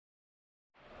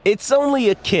It's only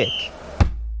a kick.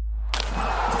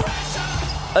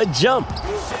 A jump.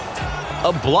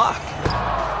 A block.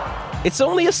 It's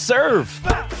only a serve.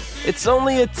 It's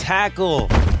only a tackle.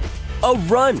 A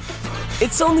run.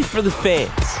 It's only for the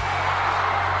fans.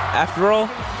 After all,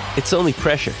 it's only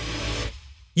pressure.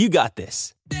 You got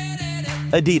this.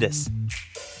 Adidas.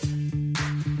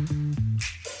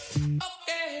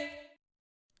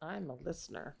 I'm a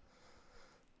listener.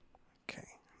 Okay,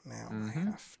 now I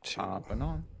have to. Popping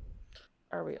on.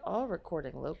 Are we all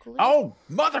recording locally? Oh,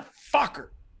 motherfucker!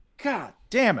 God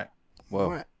damn it! Whoa.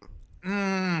 What?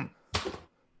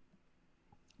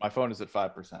 My phone is at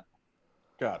 5%.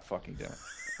 God fucking damn it.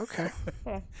 Okay.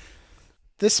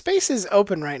 The space is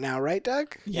open right now, right,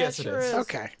 Doug? Yes, it is.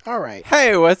 Okay. All right.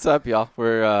 Hey, what's up, y'all?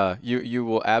 We're you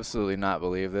will absolutely not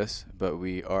believe this, but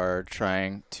we are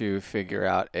trying to figure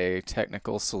out a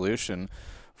technical solution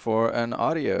for an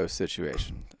audio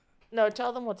situation. No,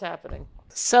 tell them what's happening.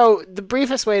 So the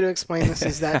briefest way to explain this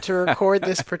is that to record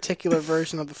this particular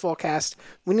version of the full cast,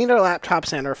 we need our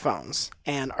laptops and our phones.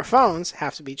 And our phones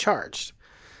have to be charged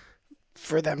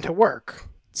for them to work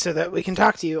so that we can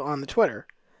talk to you on the Twitter.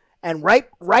 And right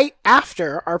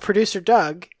after our producer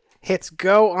Doug hits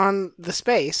go on the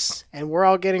space and we're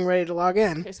all getting ready to log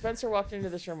in. Okay, Spencer walked into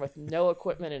this room with no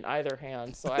equipment in either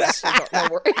hand, so I actually don't know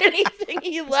where anything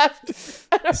he left.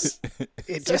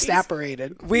 It So just he's-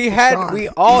 apparated. We gone.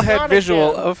 all He's had gone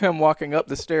visual again. of him walking up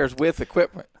the stairs with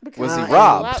equipment. Was he and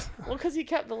robbed? Well, because he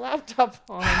kept the laptop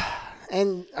on.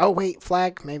 And oh wait,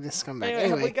 flag. Maybe this is coming back. Anyway,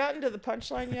 have we Anyway, gotten to the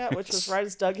punchline yet? Which was right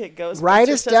as Doug hit go. Right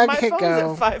Spencer as says, Doug "My hit phone's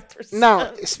go." at 5%.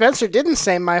 no, Spencer didn't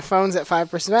say my phone's at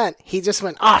 5%. He just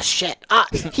went, "Oh shit!"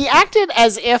 He acted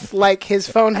as if like his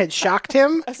phone had shocked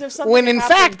him, As if something when in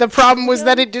happened fact the problem was to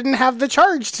that him. it didn't have the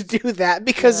charge to do that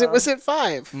because it Yeah. was at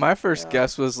 5. My first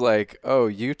guess was like, oh,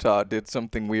 Utah did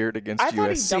something weird against I thought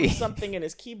he USC. dumped something in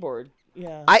his keyboard.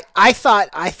 Yeah. I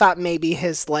thought maybe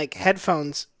his like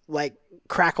headphones like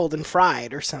crackled and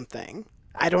fried or something.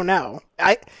 I don't know.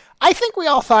 I think we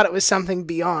all thought it was something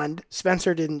beyond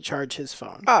Spencer didn't charge his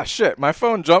phone. Ah, shit. My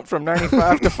phone jumped from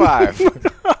 95 to 5.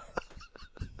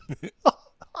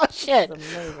 Oh shit.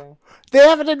 It's amazing. They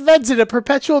haven't invented a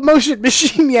perpetual motion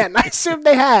machine yet, and I assumed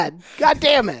they had. God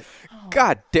damn it.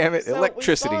 God damn it. So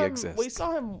Electricity we exists.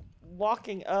 saw him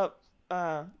walking up.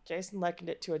 Jason likened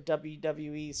it to a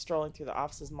WWE strolling through the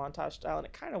offices montage style, and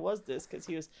it kind of was this because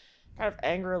he was kind of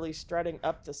angrily strutting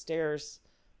up the stairs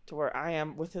to where I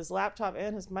am with his laptop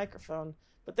and his microphone.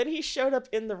 But then he showed up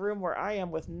in the room where I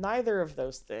am with neither of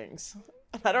those things.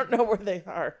 And I don't know where they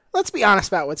are. Let's be honest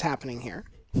about what's happening here.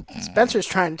 Spencer's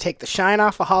trying to take the shine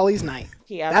off of Holly's night.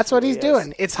 That's what he's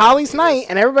doing. It's Holly's night,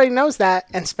 and everybody knows that,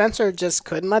 and Spencer just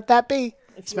couldn't let that be.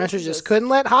 Spencer just couldn't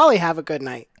let Holly have a good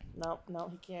night. No,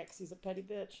 he can't because he's a petty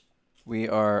bitch. We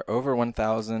are over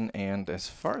 1,000, and as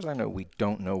far as I know, we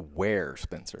don't know where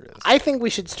Spencer is. I think we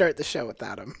should start the show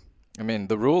without him. I mean,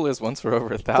 the rule is once we're over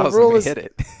 1,000, rule we is- hit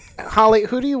it. Holly,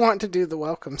 who do you want to do the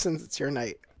welcome since it's your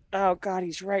night? Oh God,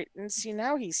 he's right. And see,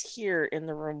 now he's here in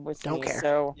the room with Don't me, care.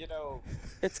 so You know,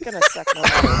 it's gonna suck no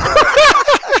matter what.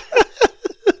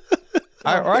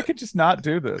 I could just not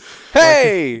do this.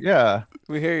 Hey! Yeah.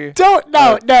 We hear you.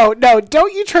 No.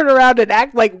 Don't you turn around and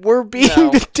act like we're being No.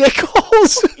 the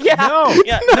dickholes. Yeah, No.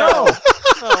 yeah, No.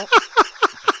 no.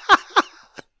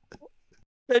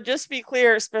 So just be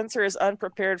clear, Spencer is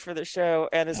unprepared for the show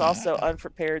and is also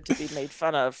unprepared to be made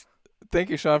fun of. Thank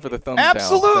you, Sean, for the thumbs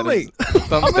Absolutely. down. That is,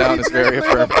 thumbs down is very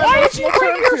affirmative. Why did you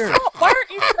bring your Here. phone? Why aren't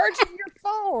you charging your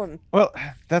phone? Well,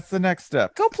 that's the next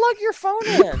step. Go plug your phone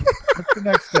in. That's the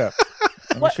next step.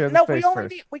 Let me What? share the No, space we only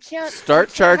first. need, we can't Start we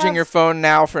can't charging have- your phone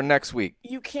now for next week.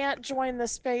 You can't join the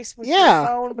space with Yeah. your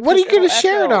phone. What are you because gonna it'll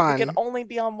share it echo. on? We can only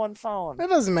be on one phone. That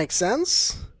doesn't make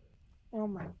sense. Oh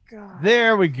my God.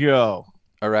 There we go.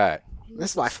 All right.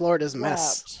 This is why Florida's a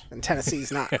mess Slapped. and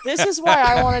Tennessee's not. This is why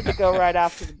I wanted to go right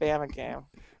after the Bama game.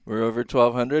 We're over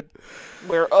 1,200.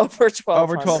 We're over 12.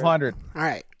 Over 1,200. All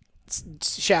right.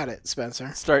 Shout it,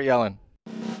 Spencer. Start yelling.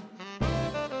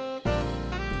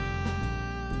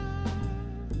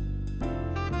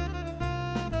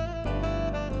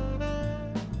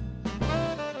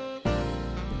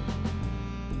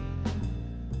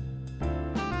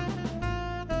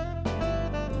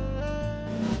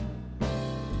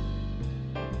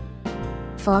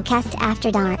 Fullcast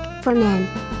After Dark for men.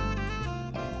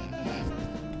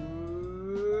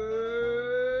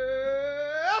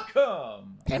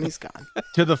 Welcome And he's gone.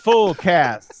 to the full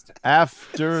cast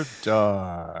after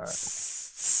dark.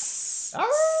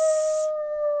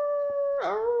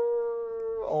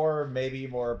 Or maybe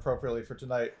more appropriately for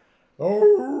tonight.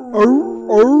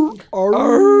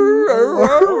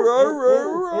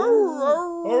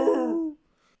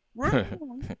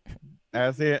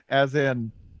 as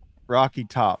in Rocky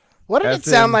Top. What did As it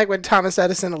sound in- like when Thomas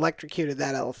Edison electrocuted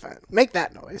that elephant? Make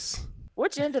that noise.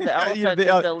 Which end of the elephant Yeah, did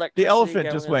the electricity the elephant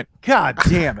go just in? went, God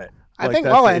damn it. I Like, think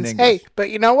that's all in ends. English. Hey, but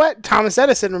you know what? Thomas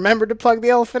Edison remembered to plug the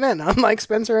elephant in, unlike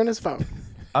Spencer and his phone.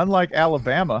 Unlike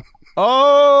Alabama.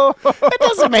 Oh! That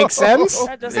doesn't make sense.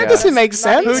 That Yeah. doesn't make not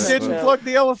sense. Who even a didn't joke. plug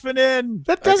the elephant in?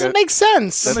 That doesn't Okay. make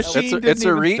sense. The That's- machine it's didn't a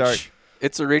even reach. start.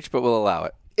 It's a reach, but we'll allow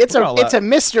it. It's We're a not allowed- it's a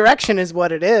misdirection, is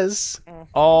what it is.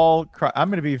 I'm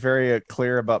going to be very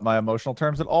clear about my emotional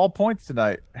terms at all points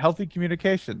tonight. Healthy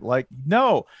communication. Like,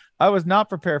 no, I was not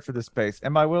prepared for this space.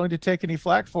 Am I willing to take any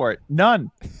flack for it?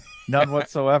 None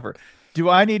whatsoever. Do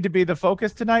I need to be the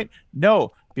focus tonight?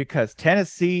 No, because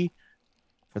Tennessee,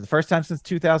 for the first time since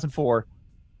 2004,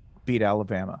 beat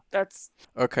Alabama. That's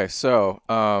Okay, so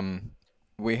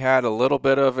we had a little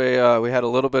bit of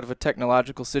a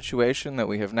technological situation that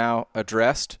we have now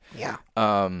addressed. Yeah.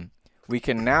 We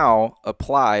can now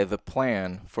apply the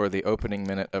plan for the opening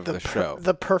minute of the show.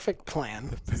 The perfect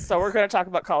plan. so we're going to talk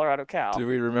about Colorado Cal. Do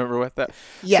we remember what that?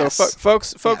 Yes. So,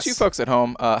 folks, Yes. you folks at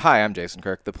home. Hi, I'm Jason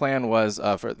Kirk. The plan was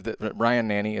Ryan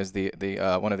Nanny is the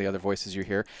one of the other voices you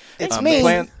hear. It's The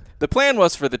me. The plan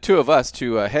was for the two of us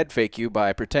to head fake you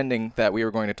by pretending that we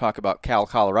were going to talk about Cal,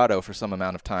 Colorado for some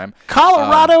amount of time.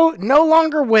 Colorado no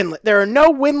longer winless. There are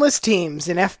no winless teams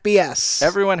in FBS.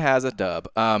 Everyone has a dub.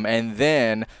 And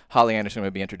then Holly Anderson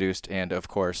would be introduced, and of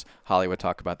course, Holly would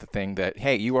talk about the thing that,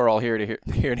 hey, you are all here to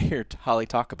hear Holly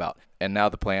talk about. And now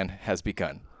the plan has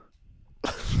begun.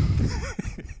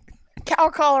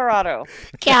 Cal, Colorado.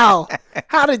 Cal,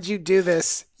 how did you do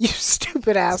this? You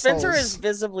stupid assholes. Spencer is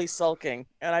visibly sulking,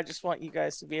 and I just want you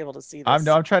guys to be able to see this. I'm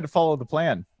trying to follow the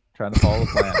plan.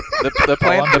 The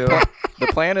plan I'm doing. the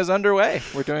plan is underway.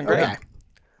 We're doing great. Okay.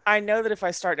 I know that if I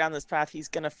start down this path, he's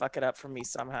going to fuck it up for me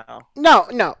somehow.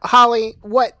 No, Holly.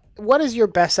 What is your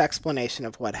best explanation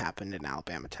of what happened in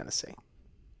Alabama, Tennessee?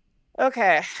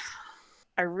 Okay.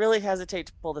 I really hesitate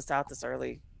to pull this out this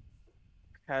early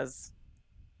because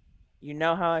you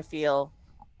know how I feel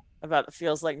about the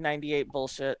feels like 98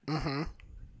 bullshit. Mm-hmm.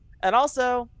 And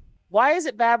also, why is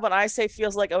it bad when I say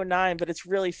feels like 09, but it's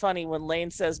really funny when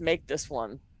Lane says make this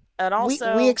one? And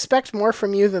also, We expect more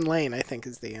from you than Lane, I think,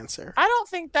 is the answer. I don't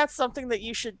think that's something that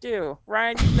you should do.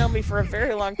 Ryan, you've known me for a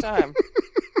very long time.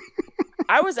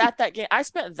 I was at that game. I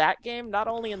spent that game not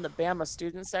only in the Bama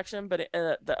student section, but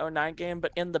in the 09 game,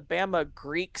 but in the Bama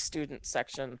Greek student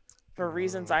section for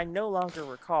reasons I no longer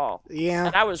recall. Yeah.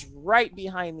 And I was right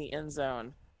behind the end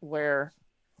zone where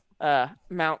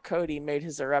Mount Cody made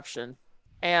his eruption.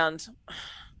 And,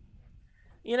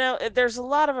 you know, there's a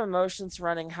lot of emotions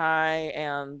running high,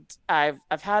 and I've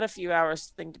had a few hours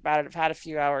to think about it. I've had a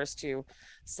few hours to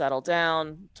settle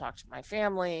down, talk to my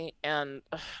family, and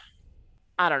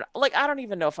I don't know. Like, I don't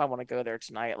even know if I want to go there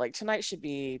tonight. Like, tonight should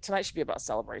be about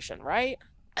celebration, right?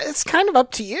 It's kind of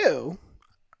up to you.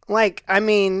 Like, I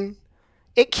mean,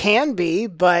 it can be,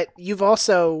 but you've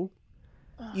also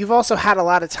had a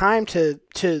lot of time to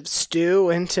stew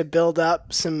and to build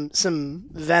up some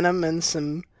venom and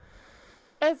some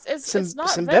It's not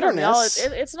some venom, y'all. bitterness.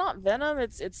 It's not venom.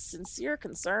 It's sincere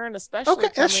concern, especially. Okay,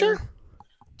 that's coming- sure.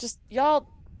 Just y'all.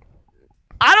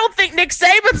 I don't think Nick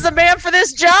Saban's the man for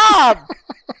this job.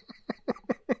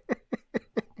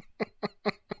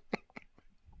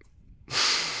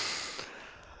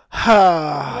 He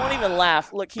won't even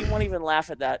laugh. Look, he won't even laugh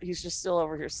at that. He's just still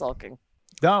over here sulking.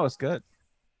 No, it's good.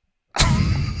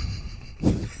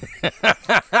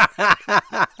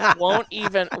 Won't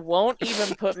even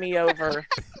put me over.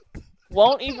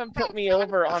 Won't even put me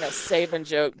over on a Saban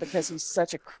joke because he's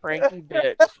such a cranky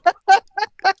bitch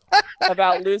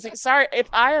about losing. Sorry, if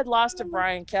I had lost to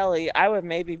Brian Kelly, I would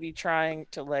maybe be trying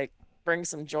to like bring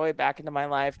some joy back into my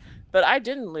life. But I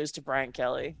didn't lose to Brian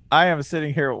Kelly. I am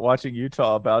sitting here watching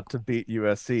Utah about to beat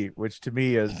USC, which to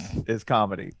me is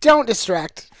comedy. Don't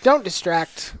distract. Don't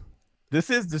distract. This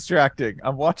is distracting.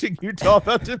 I'm watching Utah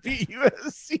about to beat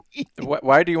USC.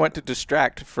 Why do you want to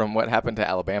distract from what happened to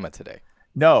Alabama today?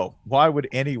 No, why would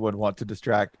anyone want to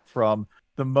distract from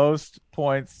the most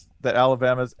points that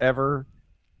Alabama's ever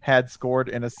had scored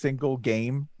in a single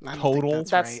game I don't think total? that's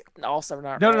That's right. also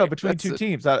not No, right. between That's two a-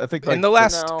 teams. I think like in the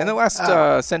last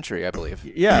Oh. century, I believe.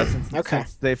 yeah,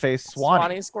 since they faced Swanee.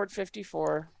 Swanee scored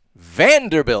 54.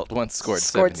 Vanderbilt once scored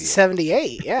 78.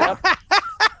 78. Yeah.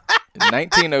 In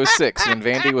 1906, when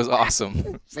Vandy was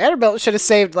awesome. Vanderbilt should have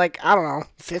saved, like, I don't know,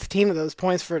 15 of those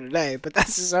points for today, but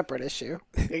that's a separate issue.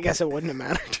 I guess it wouldn't have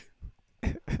mattered.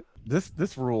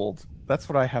 This ruled. That's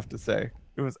what I have to say.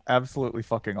 It was absolutely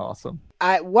fucking awesome.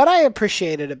 What I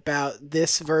appreciated about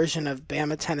this version of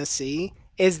Bama Tennessee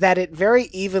is that it very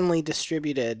evenly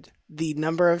distributed the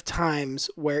number of times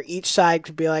where each side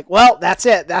could be like, well, that's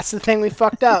it. That's the thing we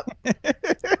fucked up.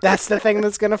 That's the thing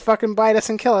that's going to fucking bite us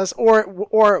and kill us.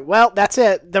 Or, well, that's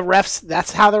it.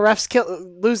 That's how the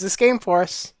refs lose this game for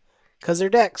us. Because they're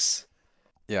dicks.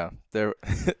 Yeah, there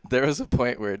was a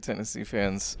point where Tennessee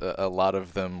fans, a lot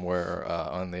of them were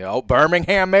on the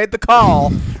Birmingham made the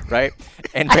call, right?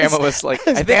 And Bama was like,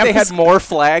 I think they had more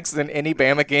flags than any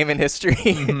Bama game in history.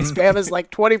 Bama's like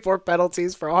 24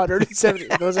 penalties for 170.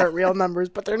 Those aren't real numbers,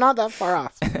 but they're not that far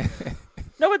off.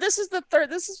 No, but this is the third.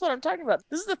 This is what I'm talking about.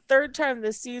 This is the third time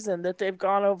this season that they've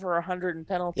gone over 100 in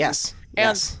penalties. Yes.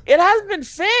 And it hasn't been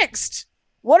fixed.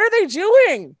 What are they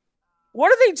doing? What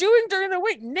are they doing during the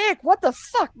week? Nick, what the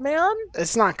fuck, man?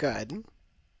 It's not good.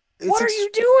 What are you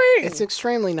doing? It's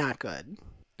extremely not good.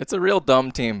 It's a real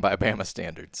dumb team by Bama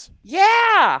standards.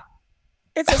 Yeah.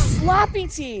 It's a sloppy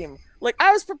team. Like,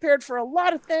 I was prepared for a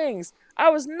lot of things. I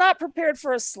was not prepared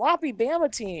for a sloppy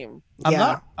Bama team.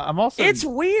 I'm also. It's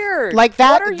weird. Like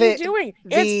that. What are you doing?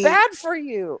 It's bad for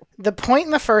you. The point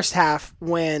in the first half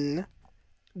when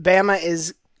Bama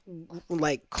is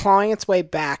like clawing its way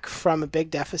back from a big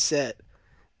deficit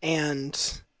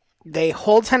and they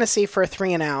hold Tennessee for a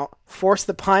 3-and-out, force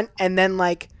the punt, and then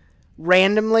like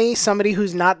randomly somebody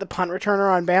who's not the punt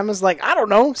returner on Bama's like, I don't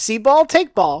know, see ball,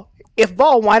 take ball. If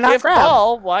ball, why not grab? If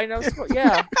ball, why no?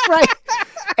 Yeah. Right.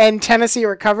 And Tennessee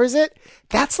recovers it.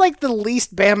 That's like the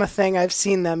least Bama thing I've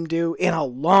seen them do in a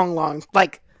long,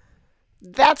 like,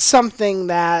 that's something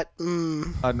that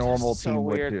a normal team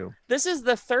would do. This is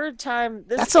the third time.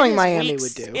 That's something Miami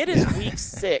would do. It is week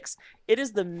 6. It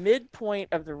is the midpoint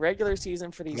of the regular season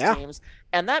for these teams.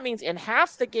 And that means in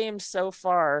half the games so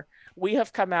far, we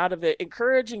have come out of it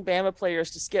encouraging Bama players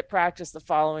to skip practice the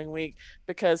following week.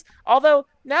 Because although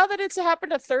now that it's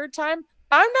happened a third time,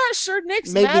 I'm not sure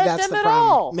Nick's mad at them at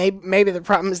all. Maybe the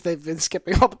problem is they've been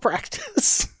skipping all the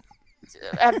practice.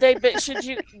 Have they been,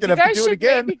 you guys should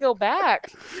maybe go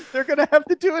back. They're gonna have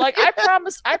to do it like again.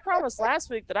 I promised last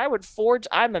week that I would forge.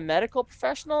 I'm a medical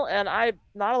professional, and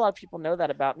not a lot of people know that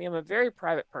about me. I'm a very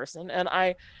private person, and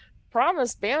I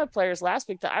promised Bama players last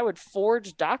week that I would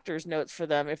forge doctor's notes for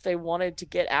them if they wanted to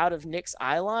get out of Nick's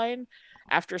eye line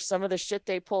after some of the shit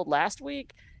they pulled last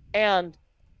week. And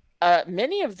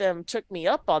many of them took me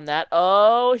up on that.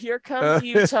 Oh, here comes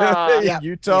Utah.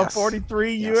 Utah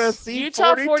 43, USC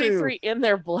Utah 42. 43 in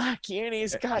their black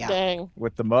unis. God dang.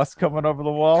 With the musk coming over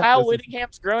the wall. Kyle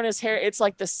Whittingham's grown his hair. It's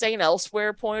like the St.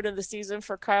 Elsewhere point of the season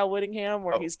for Kyle Whittingham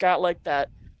where he's got like that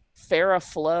Farrah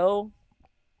flow.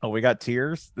 Oh, we got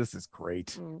tears? This is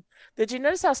great. Did you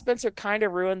notice how Spencer kind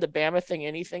of ruined the Bama thing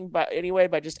anyway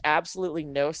by just absolutely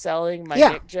no selling my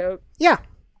Nick joke? Yeah.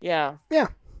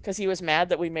 Because he was mad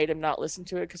that we made him not listen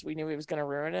to it because we knew he was going to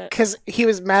ruin it. Because he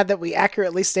was mad that we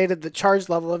accurately stated the charge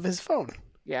level of his phone.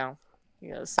 Yeah, he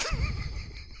is.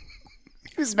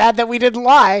 He was mad that we didn't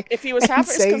lie. If he was half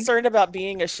as concerned about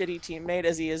being a shitty teammate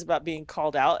as he is about being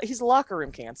called out, he's locker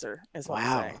room cancer, is what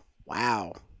I'm saying.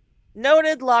 Wow.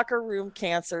 Noted locker room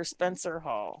cancer, Spencer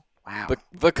Hall. Wow.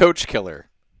 The coach killer.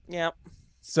 Yep.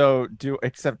 So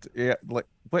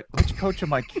which coach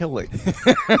am I killing?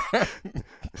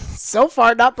 So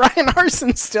far, not Brian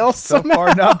Harsin still. So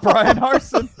far, not Brian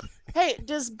Harsin. Hey,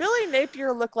 does Billy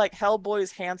Napier look like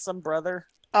Hellboy's handsome brother?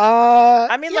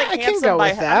 I mean, like handsome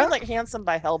by handsome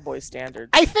by Hellboy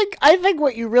standards. I think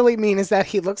what you really mean is that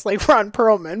he looks like Ron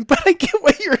Perlman, but I get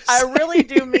what you're saying. I really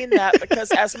do mean that because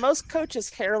as most coaches'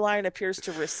 hairline appears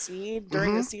to recede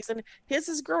during the season, his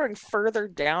is growing further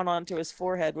down onto his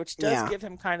forehead, which does give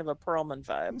him kind of a Perlman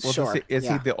vibe. Well, sure. Is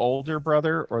he the older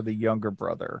brother or the younger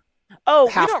brother? Oh,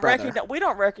 we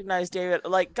don't recognize David.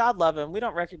 Like, God love him. We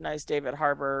don't recognize David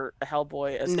Harbour,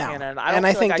 Hellboy, as canon.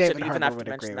 I think I should even have to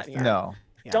mention that here. No.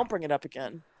 Yeah. Don't bring it up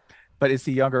again. But is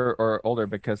he younger or older?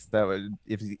 Because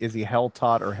is he Hell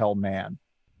Tot or Hell Man?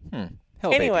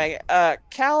 Anyway,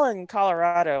 Cal in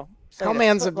Colorado. Hell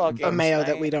Man's a Mayo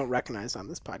that we don't recognize on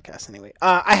this podcast anyway.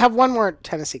 I have one more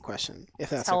Tennessee question, if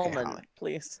that's okay, Holly.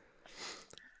 Please.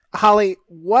 Holly,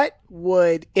 what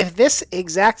would, if this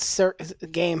exact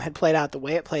game had played out the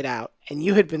way it played out, and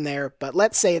you had been there, but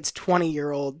let's say it's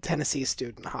 20-year-old Tennessee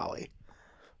student Holly,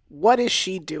 what is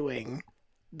she doing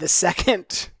the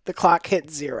second the clock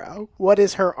hits 0? What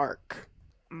is her arc?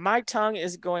 My tongue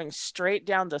is going straight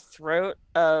down the throat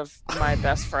of my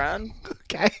best friend.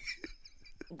 Okay.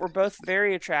 We're both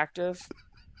very attractive.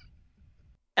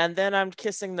 And then I'm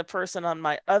kissing the person on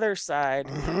my other side.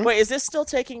 Mm-hmm. Wait, is this still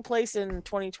taking place in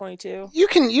 2022? You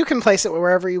can place it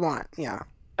wherever you want. Yeah.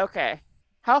 Okay.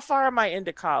 How far am I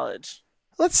into college?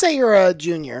 Let's say you're a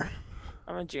junior.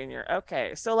 I'm a junior.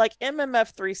 Okay, so like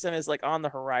MMF threesome is like on the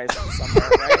horizon somewhere,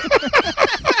 right?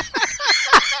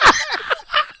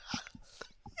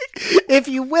 If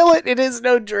you will it, it is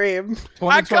no dream.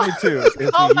 2022 is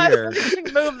Call the my year. finishing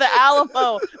move the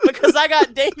Alamo because I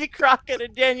got Davy Crockett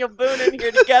and Daniel Boone in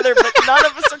here together, but none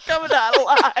of us are coming out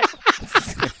alive.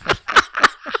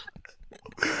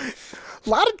 A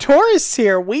lot of tourists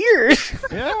here. Weird.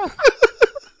 Yeah.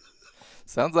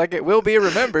 Sounds like it will be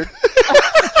remembered.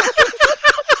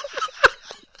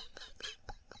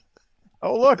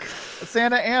 Oh, look,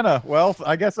 Santa Ana. Well,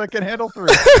 I guess I can handle 3.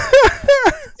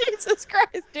 Jesus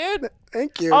Christ, dude.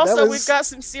 Thank you. Also, we've got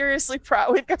some seriously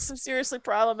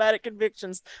problematic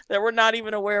convictions that we're not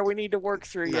even aware we need to work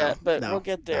through yet, but we'll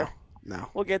get there. No.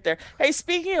 We'll get there. Hey,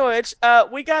 speaking of which,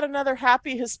 we got another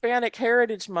Happy Hispanic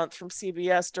Heritage Month from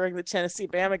CBS during the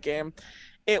Tennessee-Bama game.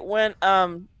 It went,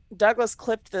 Douglas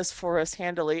clipped this for us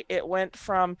handily. It went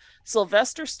from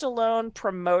Sylvester Stallone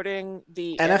promoting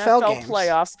the NFL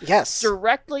playoffs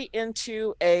directly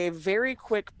into a very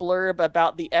quick blurb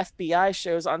about the FBI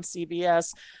shows on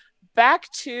CBS,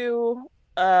 back to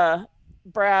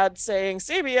Brad saying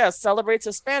CBS celebrates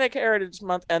Hispanic Heritage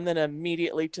Month, and then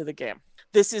immediately to the game.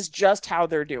 This is just how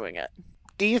they're doing it.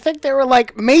 Do you think they were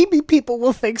like, maybe people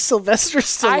will think Sylvester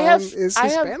Stallone is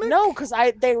Hispanic? No, because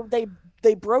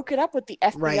they broke it up with the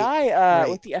FBI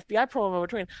with the FBI promo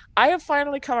between. I have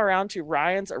finally come around to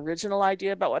Ryan's original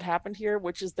idea about what happened here,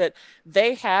 which is that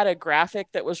they had a graphic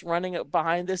that was running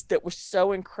behind this that was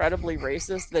so incredibly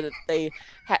racist that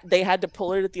they had to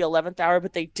pull it at the 11th hour,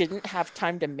 but they didn't have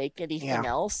time to make anything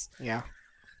else. Yeah.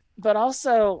 But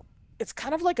also, it's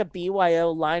kind of like a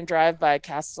BYO line drive by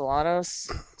Castellanos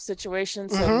situation.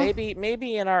 So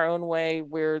maybe in our own way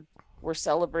we're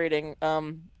celebrating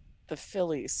the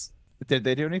Phillies. Did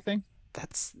they do anything?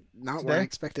 That's not where I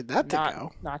expected that to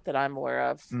go. Not that I'm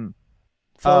aware of.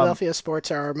 Philadelphia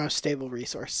sports are our most stable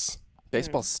resource.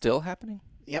 Baseball's still happening?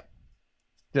 Yep.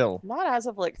 Still. Not as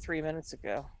of like 3 minutes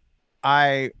ago.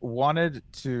 I wanted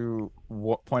to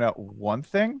point out one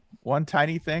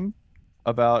tiny thing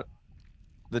about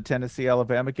the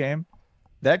Tennessee-Alabama game.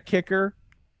 That kicker,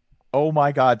 oh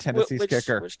my God, Tennessee's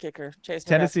kicker. Which kicker?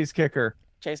 Tennessee's kicker.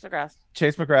 Chase McGrath.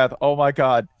 Chase McGrath, oh my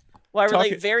God. Well, I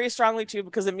relate very strongly to,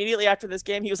 because immediately after this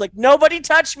game, he was like, nobody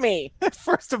touch me.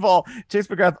 First of all, Chase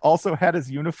McGrath also had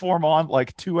his uniform on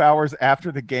like 2 hours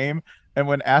after the game. And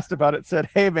when asked about it, said,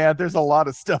 hey, man, there's a lot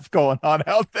of stuff going on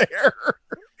out there.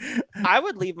 I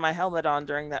would leave my helmet on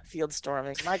during that field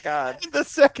storming. My God. The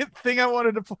second thing I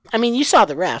wanted to... I mean, you saw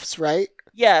the refs, right?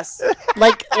 Yes.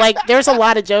 Like there's a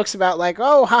lot of jokes about like,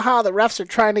 oh, haha, the refs are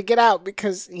trying to get out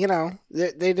because, you know,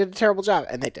 they did a terrible job.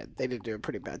 And they did do a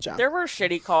pretty bad job. There were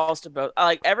shitty calls to both.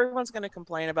 Like, everyone's going to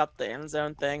complain about the end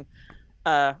zone thing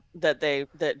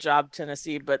that jobbed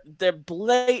Tennessee, but the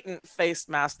blatant face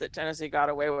mask that Tennessee got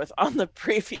away with on the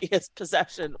previous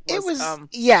possession was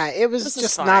it was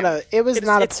just not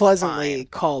a pleasantly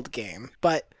called game.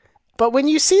 But when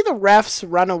you see the refs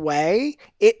run away,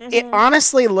 it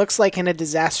honestly looks like in a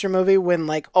disaster movie when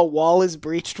like a wall is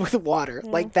breached with water.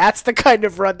 Like that's the kind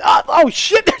of run. Oh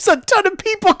shit! There's a ton of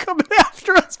people coming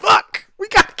after us. Fuck! We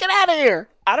gotta get out of here.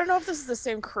 I don't know if this is the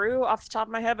same crew off the top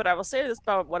of my head, but I will say this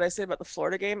about what I say about the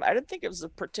Florida game. I didn't think it was a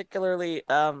particularly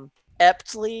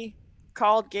aptly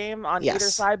called game on either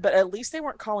side, but at least they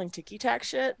weren't calling ticky-tack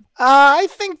shit. I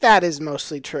think that is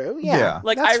mostly true. Yeah.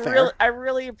 Like I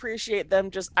really appreciate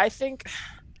them I think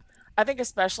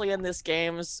especially in this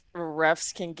games,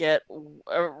 refs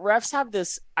have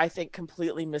this, I think,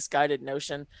 completely misguided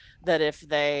notion that if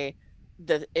they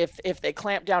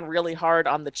clamp down really hard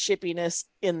on the chippiness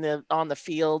on the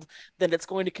field, then it's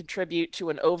going to contribute to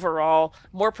an overall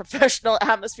more professional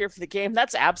atmosphere for the game.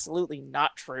 That's absolutely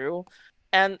not true.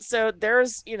 And so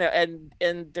there's,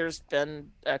 and there's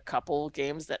been a couple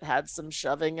games that had some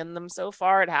shoving in them so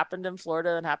far. It happened in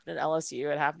Florida, and happened in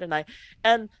LSU, it happened tonight.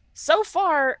 And so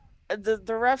far, the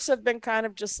refs have been kind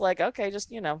of just like, okay, just,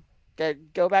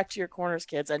 go back to your corners,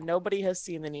 kids. And nobody has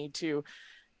seen the need to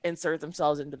insert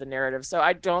themselves into the narrative. So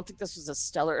I don't think this was a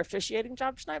stellar officiating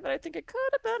job tonight, but I think it could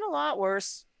have been a lot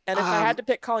worse. And if I had to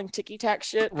pick calling ticky-tack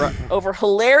shit over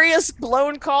hilarious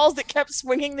blown calls that kept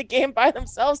swinging the game by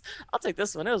themselves, I'll take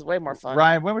this one. It was way more fun.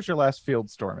 Ryan, when was your last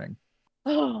field storming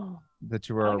that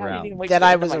you were around? That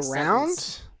I was around?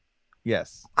 Sentence.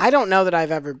 Yes. I don't know that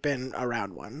I've ever been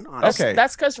around one, honestly. Okay.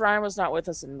 That's because Ryan was not with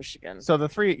us in Michigan. So the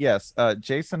three,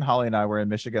 Jason, Holly, and I were in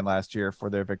Michigan last year for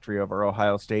their victory over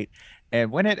Ohio State.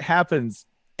 And when it happens,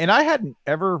 And I hadn't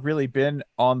ever really been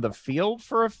on the field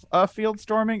for a field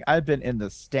storming. I've been in the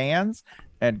stands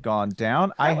and gone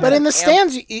down. But in the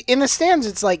stands,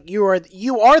 it's like you are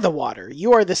the water.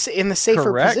 You are in the safer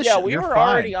Correct. position. Yeah, we You're were fine.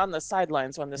 already on the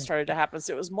sidelines when this started to happen,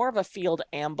 so it was more of a field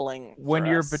ambling. When for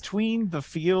you're us. between the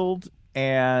field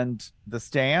and the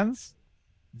stands,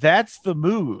 that's the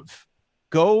move.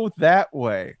 Go that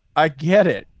way. I get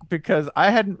it, because I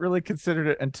hadn't really considered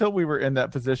it until we were in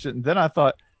that position. And then I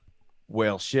thought,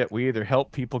 well, shit, we either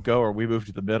help people go or we move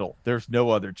to the middle. There's no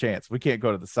other chance. We can't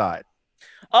go to the side.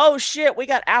 Oh shit, we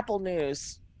got Apple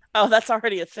News. Oh, that's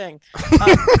already a thing.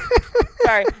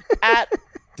 Sorry,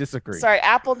 Disagree. Sorry,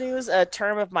 Apple News, a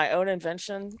term of my own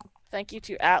invention. Thank you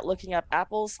to looking up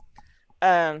apples.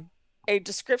 A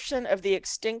description of the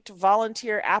extinct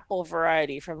volunteer apple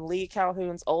variety from Lee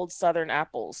Calhoun's Old Southern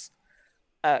Apples.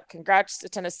 Congrats to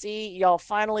Tennessee. Y'all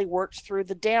finally worked through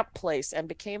the damp place and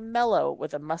became mellow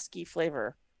with a musky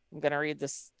flavor. I'm going to read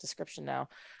this description now.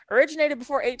 Originated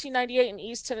before 1898 in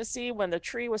East Tennessee when the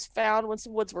tree was found when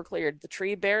some woods were cleared. The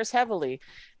tree bears heavily.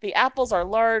 The apples are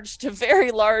large to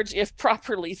very large if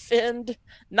properly thinned.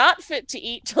 Not fit to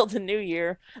eat till the new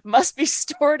year. Must be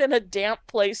stored in a damp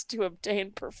place to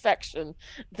obtain perfection.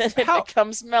 Then it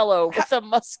becomes mellow with a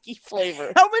musky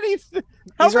flavor.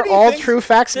 These are all true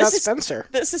facts about Spencer.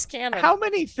 This is canon. How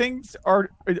many things are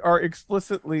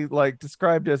explicitly like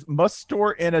described as must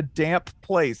store in a damp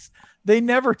place? They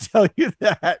never tell you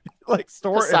that. Like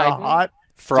store Poseidon. in a hot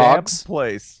Frogs. damp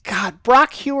place. God,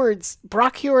 Brock Heward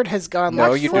has gone. No,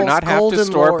 like you full do not have to Golden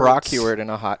store Lords. Brock Heward in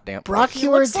a hot damp Brock place. He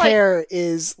looks Heward's like- hair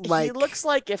is like He looks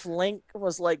like if Link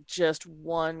was like just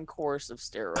one course of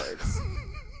steroids.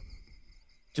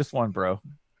 Just one, bro.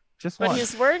 Just But one.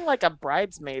 he's wearing like a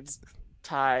bridesmaid's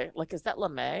tie. Like, is that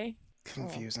LeMay?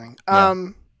 confusing. Yeah.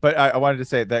 But I wanted to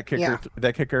say that kicker. Yeah.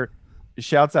 That kicker.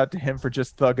 Shouts out to him for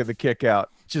just thugging the kick out.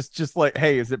 Just like,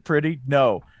 hey, is it pretty?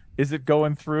 No. Is it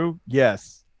going through?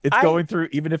 Yes. It's going through,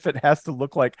 even if it has to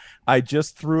look like I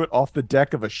just threw it off the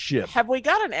deck of a ship. Have we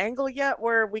got an angle yet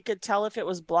where we could tell if it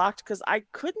was blocked? Because I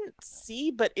couldn't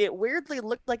see, but it weirdly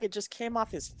looked like it just came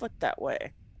off his foot that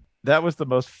way. That was the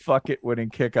most fuck it winning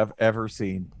kick I've ever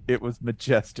seen. It was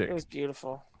majestic. It was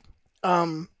beautiful.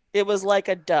 Um, It was like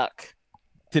a duck.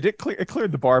 Did it clear? It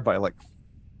cleared the bar by like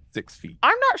 6 feet.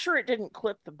 I'm not sure it didn't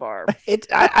clip the barb.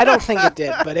 I don't think it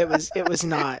did, but it was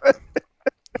not.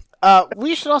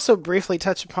 We should also briefly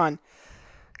touch upon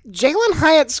Jalen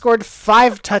Hyatt scored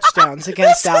 5 touchdowns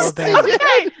against Alabama.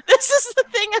 Okay, this is the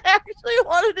thing I actually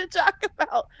wanted to talk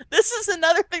about. This is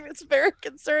another thing that's very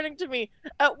concerning to me.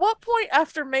 At what point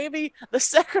after maybe the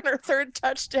second or third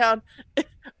touchdown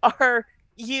are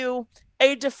you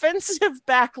a defensive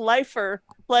back lifer?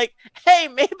 Like, hey,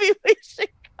 maybe we should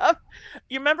come.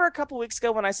 You remember a couple weeks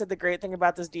ago when I said the great thing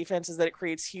about this defense is that it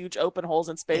creates huge open holes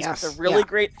in space. Yes, But the really yeah.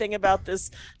 great thing about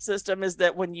this system is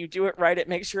that when you do it right, it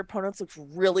makes your opponents look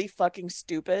really fucking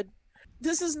stupid.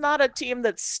 This is not a team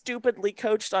that's stupidly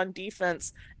coached on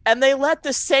defense, and they let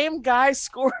the same guy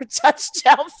score a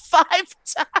touchdown 5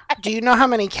 times. Do you know how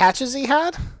many catches he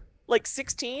had? Like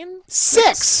 16?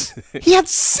 6. He had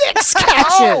 6 Oh,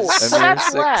 catches. so I mean, that's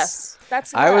 6. less.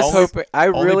 That's I was less. hoping. I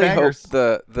only really hope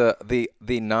bangers.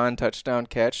 the non-touchdown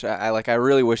catch. I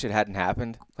really wish it hadn't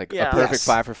happened. Like Yeah. a perfect Yes.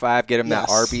 5 for 5. Get him that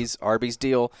Yes. Arby's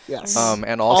deal. Yes.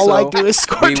 And also All I do is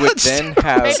score we would then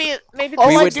touchdowns. have Maybe All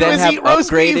we I would do then is have eat roast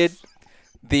beef. upgraded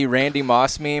the Randy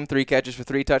Moss meme, 3 catches for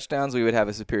 3 touchdowns. We would have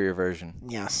a superior version.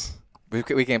 Yes.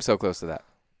 We came so close to that.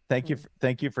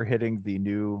 Thank you for hitting the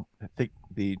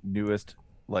newest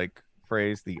like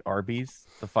phrase, the Arby's,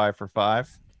 the 5 for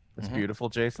 5. That's Mhm. beautiful,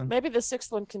 Jason. maybe the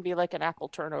 6th one can be like an apple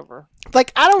turnover.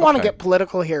 Like, I don't want to Okay. get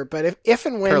political here, but if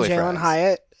and when Curly Jalen fries.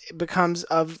 Hyatt becomes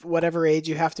of whatever age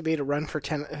you have to be to run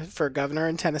for governor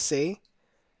in Tennessee,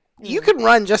 you can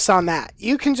run just on that.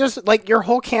 You can just, like, your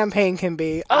whole campaign can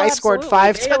be, Oh, I scored absolutely.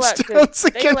 5 They elected- touchdowns they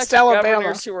against elected Alabama.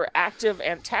 governors who were active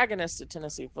antagonists to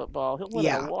Tennessee football. He'll win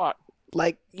Yeah. a lot.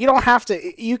 Like, you don't have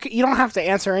to you don't have to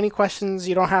answer any questions.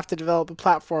 You don't have to develop a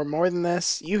platform more than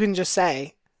this. You can just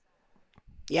say,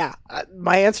 yeah,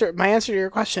 my answer to your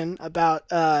question about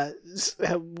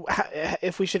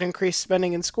if we should increase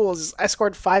spending in schools is I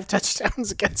scored 5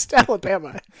 touchdowns against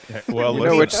Alabama. Well,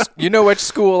 You know which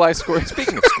school I scored.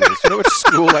 Speaking of schools, you know which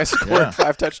school I scored Yeah.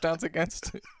 5 touchdowns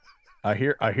against? I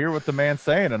hear what the man's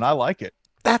saying, and I like it.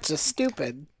 That's just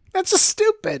stupid. That's just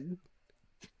stupid.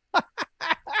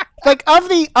 Like, of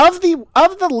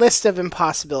the list of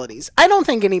impossibilities, I don't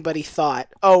think anybody thought,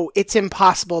 oh, it's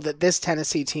impossible that this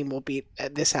Tennessee team will beat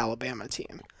this Alabama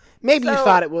team. Maybe you So-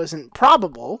 thought it wasn't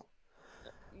probable.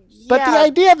 But the Yeah,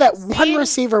 idea that one same-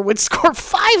 receiver would score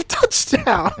 5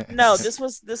 touchdowns. No, this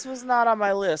was not on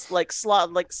my list. Like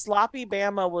sloppy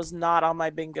Bama was not on my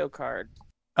bingo card.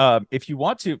 If you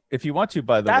want to,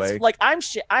 by the That's way, like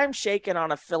I'm shaken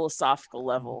on a philosophical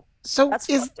level. So That's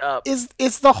is fucked up.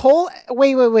 is the whole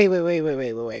wait.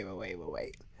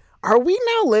 Are we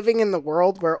now living in the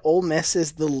world where Ole Miss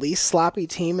is the least sloppy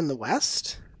team in the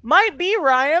West? Might be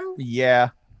Ryan. yeah,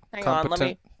 Hang on, let Competent,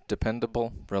 me.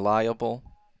 dependable, reliable,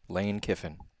 Lane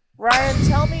Kiffin. Ryan,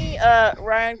 tell me.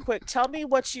 Ryan, quick. Tell me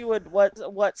what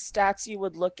stats you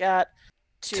would look at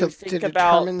to think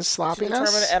about determine sloppiness. to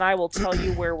determine, and I will tell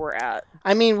you where we're at.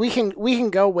 I mean, we can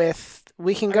go with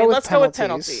let's penalties. go with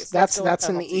penalties. That's Let's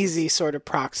go with an penalties. easy sort of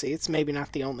proxy. It's maybe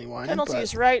not the only one.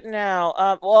 Penalties but right now.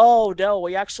 Oh no,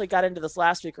 we actually got into this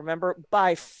last week. Remember,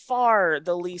 by far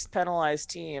the least penalized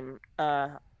team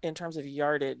in terms of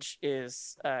yardage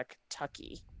is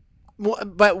Kentucky.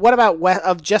 But what about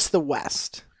of just the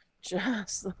West?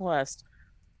 Just the West.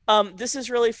 This is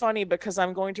really funny because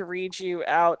I'm going to read you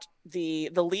out the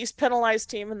least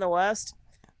penalized team in the West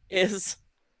it's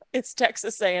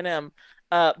Texas A&M.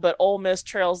 But Ole Miss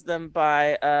trails them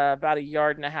by about 1.5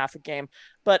 yards a game.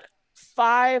 But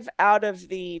 5 out of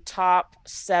the top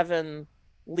 7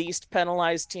 least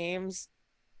penalized teams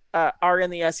are in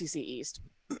the SEC East.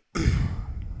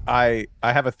 I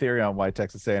have a theory on why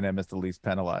Texas A&M is the least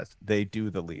penalized. They do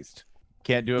the least.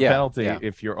 Can't do a Yeah, penalty yeah.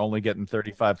 if you're only getting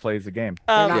 35 plays a game.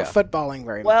 They're not yeah. footballing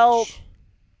very well,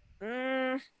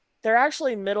 much. They're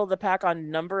actually middle of the pack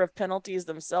on number of penalties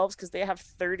themselves because they have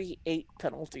 38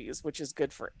 penalties, which is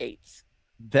good for 8th.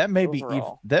 That may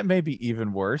overall. be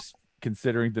even worse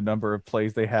considering the number of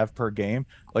plays they have per game.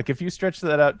 Like if you stretch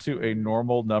that out to a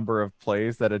normal number of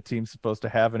plays that a team's supposed to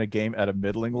have in a game at a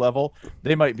middling level,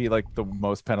 they might be like the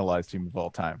most penalized team of all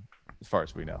time, as far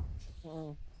as we know.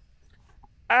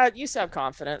 You sound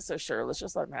confident, so sure, let's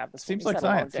just let them have this. Seems one. like He's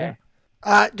had a long science. day.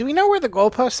 Yeah. Do we know where the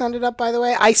goalposts ended up, by the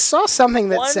way? I saw something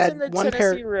that One's said in the one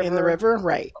pair Tennessee in the river.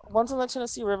 Right. One's on the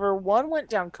Tennessee River. One went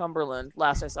down Cumberland.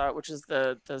 Last I saw it, which is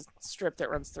the strip that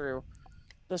runs through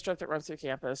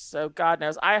campus. So God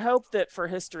knows. I hope that for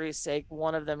history's sake,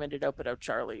 one of them ended up at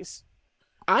O'Charlie's.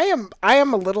 I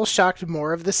am a little shocked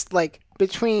more of this, like,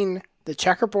 between the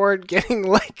checkerboard getting,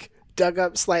 like, dug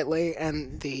up slightly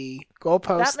and the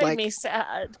goalpost. That made like, me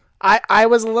sad. I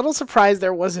was a little surprised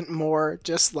there wasn't more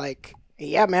just like,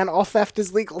 yeah, man, all theft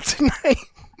is legal tonight.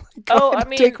 Go ahead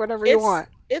and take whatever you want.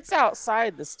 It's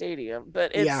outside the stadium,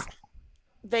 but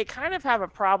they kind of have a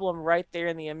problem right there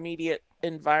in the immediate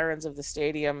environs of the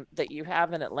stadium that you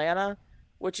have in Atlanta,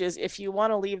 which is if you want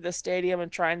to leave the stadium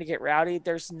and trying to get rowdy,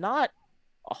 there's not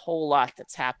a whole lot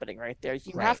that's happening right there.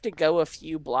 You have to go a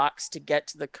few blocks to get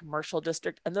to the commercial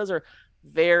district, and those are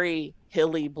very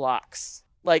hilly blocks.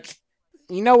 Like,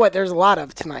 you know what? There's a lot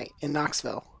of tonight in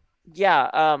Knoxville.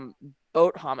 Yeah,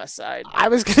 boat homicide. I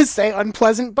was gonna say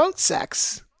unpleasant boat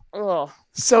sex. Oh,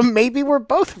 So maybe we're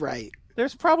both right.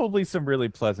 There's probably some really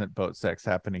pleasant boat sex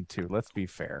happening too. Let's be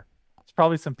fair. There's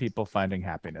probably some people finding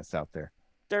happiness out there.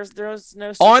 there's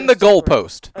no On the secret story.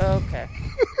 goalpost. Okay.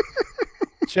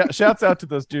 Shouts out to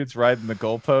those dudes riding the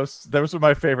goalposts. Those were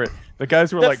my favorite. The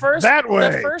guys who were that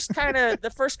way. The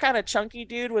first kind of chunky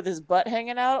dude with his butt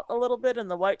hanging out a little bit in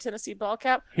the white Tennessee ball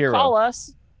cap. Hero. Call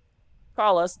us.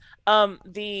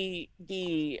 The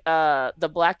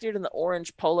black dude in the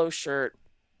orange polo shirt,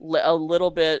 a little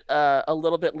bit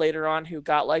later on, who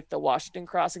got like the Washington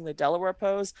crossing the Delaware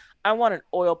pose. I want an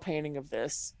oil painting of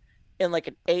this in like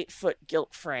an 8-foot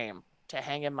gilt frame to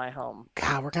hang in my home.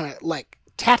 God, we're gonna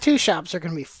tattoo shops are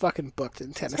gonna be fucking booked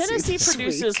in Tennessee. Tennessee this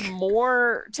produces week.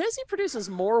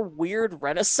 more weird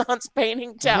Renaissance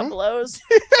painting tableaus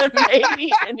than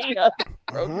maybe any other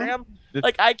program.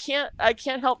 Like I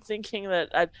can't help thinking that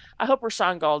I hope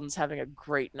Rashawn Golden's having a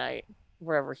great night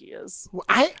wherever he is.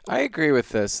 I agree with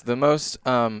this. The most,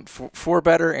 for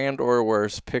better and or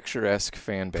worse, picturesque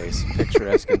fan base.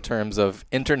 Picturesque in terms of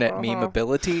internet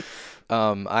memeability.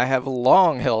 I have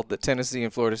long held that Tennessee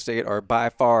and Florida State are by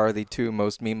far the two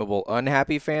most memeable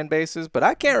unhappy fan bases, but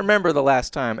I can't remember the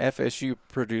last time FSU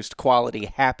produced quality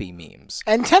happy memes.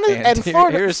 And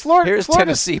Florida, here's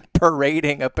Tennessee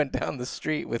parading up and down the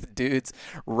street with dudes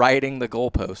riding the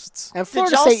goalposts. And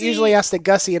Florida State usually has to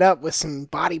gussy it up with some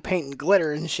body paint and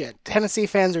glitter and shit. Tennessee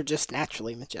fans are just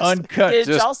naturally majestic. Uncut. Did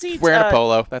y'all Just see wearing a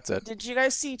polo. That's it. Did you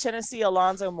guys see Tennessee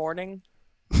Alonzo Mourning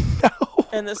No.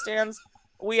 in the stands?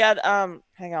 We had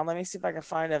hang on, let me see if I can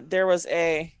find him. There was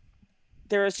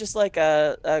just like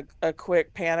a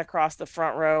quick pan across the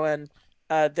front row, and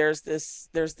there's this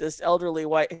elderly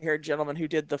white-haired gentleman who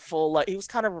did the full, he was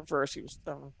kind of reversed. He was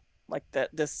like that.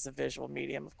 This is a visual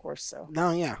medium, of course, so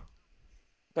No, yeah.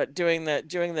 but doing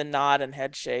the nod and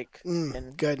head shake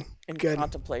in Good.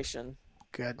 contemplation.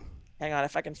 Good. Hang on,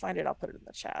 if I can find it, I'll put it in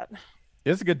the chat.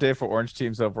 It's a good day for Orange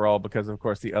teams overall because, of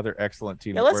course, the other excellent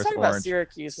team. Yeah, that let's wears talk about orange,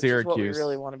 Syracuse, which is what we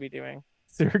really want to be doing.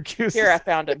 Syracuse. Here, I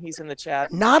found him. He's in the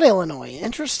chat. Not Illinois.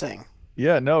 Interesting.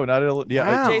 Yeah, no, not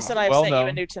yeah. Wow. Jason, I've well sent you a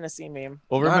known. new Tennessee meme.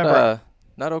 Well, remember,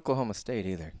 Not Oklahoma State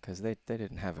either, because they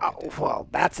didn't have a good day. Well,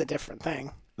 that's a different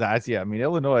thing. that's I mean,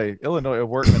 Illinois, a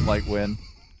workman-like win,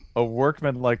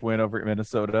 over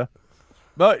Minnesota.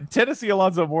 But Tennessee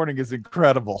Alonzo Mourning is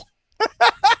incredible.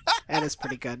 That is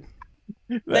pretty good.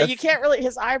 Now, you can't really.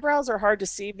 His eyebrows are hard to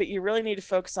see, but you really need to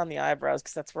focus on the eyebrows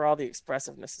because that's where all the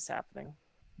expressiveness is happening.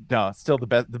 No, still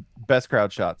the best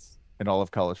crowd shots in all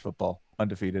of college football,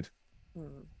 undefeated.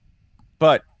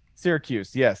 But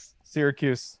Syracuse, yes,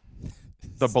 Syracuse,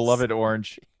 the beloved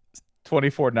Orange,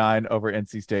 24-9 over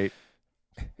NC State.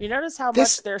 You notice how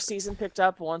much their season picked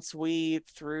up once we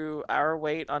threw our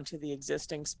weight onto the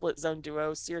existing split zone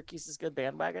duo, Syracuse's good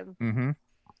bandwagon. Mm-hmm.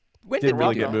 When Didn't did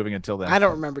really we get moving until then. I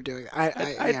don't remember doing it.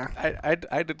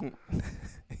 I didn't.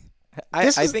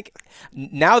 I think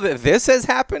now that this has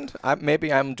happened,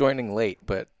 maybe I'm joining late,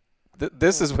 but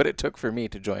this is what it took for me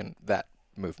to join that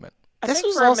movement. I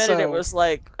think for a minute it was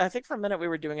like, I think for a minute we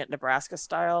were doing it Nebraska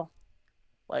style.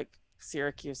 Like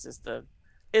Syracuse is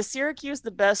Syracuse the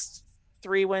best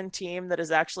 3-win team that is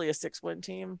actually a 6-win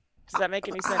team? Does that make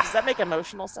any sense? Does that make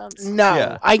emotional sense? No,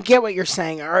 Yeah. I get what you're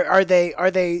saying. Are they?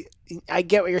 I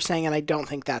get what you're saying, and I don't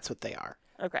think that's what they are.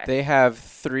 Okay. They have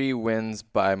 3 wins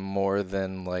by more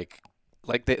than like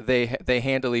they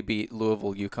handily beat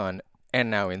Louisville, UConn,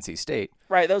 and now NC State.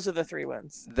 Right, those are the 3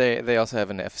 wins. They also have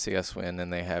an FCS win,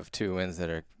 and they have 2 wins that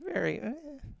are very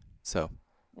so.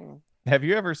 Have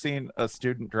you ever seen a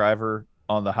student driver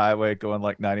on the highway going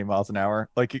like 90 miles an hour?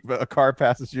 Like a car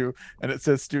passes you and it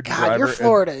says student God, driver. you're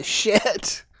Florida as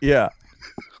shit. Yeah.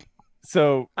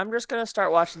 So I'm just gonna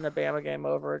start watching the Bama game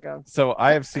over again. So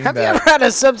I have seen Have you that. ever had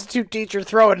a substitute teacher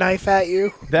throw a knife at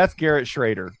you? That's Garrett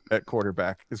Schrader at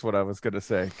quarterback, is what I was going to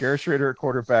say. Garrett Schrader at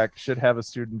quarterback should have a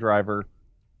student driver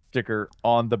sticker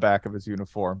on the back of his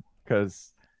uniform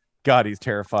because, God, he's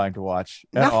terrifying to watch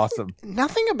and awesome.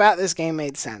 Nothing about this game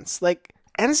made sense. Like,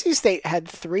 NC State had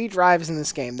 3 drives in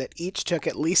this game that each took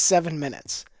at least 7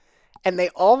 minutes, and they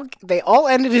all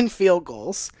ended in field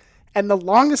goals. And the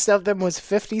longest of them was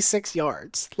 56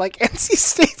 yards. Like, NC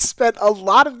State spent a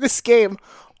lot of this game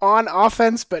on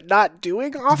offense, but not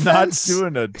doing offense. Not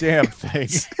doing a damn thing.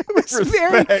 It was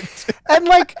very, and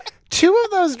like 2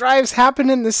 of those drives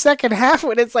happened in the second half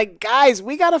when it's like, guys,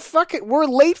 we gotta we're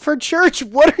late for church.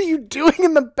 What are you doing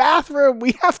in the bathroom?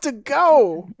 We have to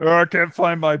go. Oh, I can't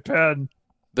find my pen.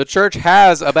 The church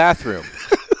has a bathroom.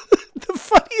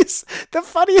 The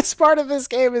funniest part of this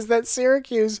game is that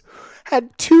Syracuse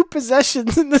had 2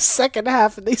 possessions in the second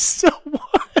half and they still won.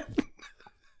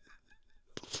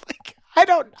 Like, I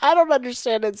don't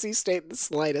understand NC State in the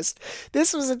slightest.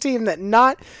 This was a team that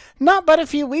not but a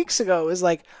few weeks ago was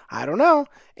like, I don't know,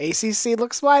 ACC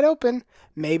looks wide open.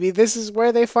 Maybe this is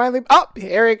where they finally. Oh,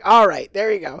 Eric. All right,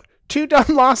 there you go. 2 dumb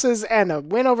losses and a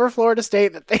win over Florida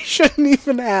State that they shouldn't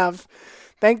even have.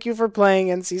 Thank you for playing,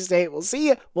 NC State. We'll see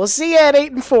you. We'll see you at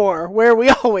 8-4, where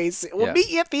we'll meet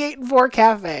you at the 8-4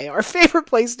 Cafe, our favorite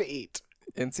place to eat.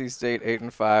 NC State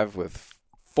 8-5 with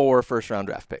 4 first-round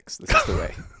draft picks. This is the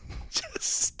way.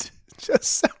 just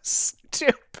so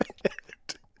stupid.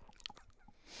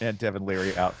 And Devin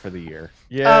Leary out for the year.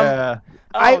 Yeah.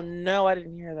 No, I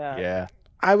didn't hear that. Yeah.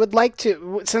 I would like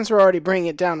to, since we're already bringing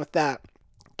it down with that,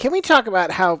 can we talk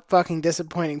about how fucking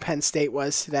disappointing Penn State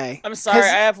was today? I'm sorry,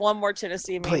 I have one more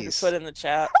Tennessee meme to put in the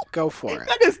chat. Go for it.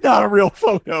 That is not a real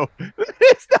photo.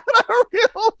 It's not a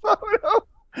real photo.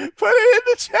 Put it in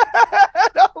the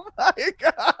chat. Oh my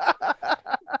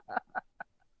God.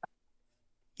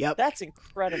 Yep. That's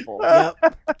incredible.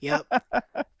 Yep.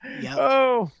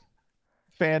 Oh,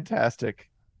 fantastic.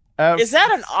 Is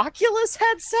that an Oculus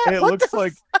headset? It What looks the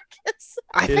like. fuck is that?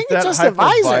 I think it's just a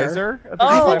visor.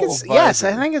 I think it's yes.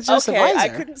 I think it's just a visor. I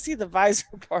couldn't see the visor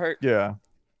part. Yeah.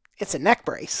 It's a neck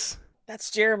brace.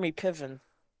 That's Jeremy Piven,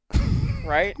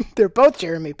 right? They're both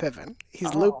Jeremy Piven.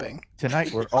 He's looping.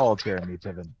 Tonight we're all Jeremy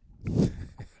Piven.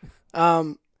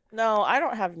 No, I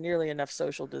don't have nearly enough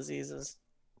social diseases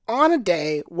On a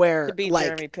day where to be like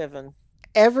Jeremy Piven.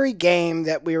 every game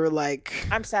that we were like,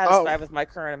 I'm satisfied with my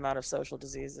current amount of social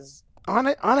diseases. on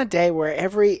a day where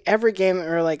every game that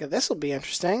we were like, this will be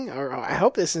interesting, or I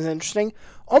hope this is interesting,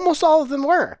 almost all of them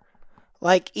were.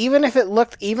 Like, even if it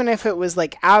was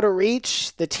like out of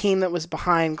reach, the team that was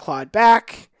behind clawed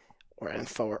back, or in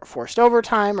forced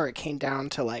overtime, or it came down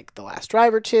to like the last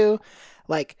drive or two.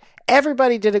 Like,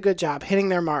 everybody did a good job hitting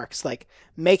their marks, like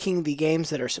making the games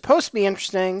that are supposed to be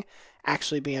interesting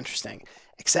actually be interesting.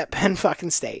 Except Penn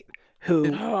fucking State,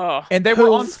 who Oh, And they were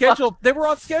on schedule. They were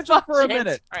on schedule for a James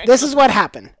minute. Franklin. this is what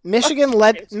happened. Michigan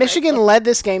led James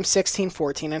this game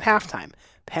 16-14 at halftime.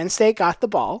 Penn State got the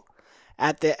ball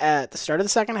at the start of the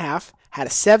second half, had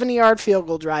a 70-yard field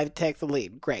goal drive to take the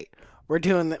lead. Great. We're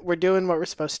doing what we're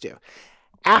supposed to do.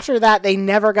 After that, they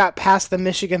never got past the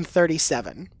Michigan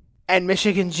 37. And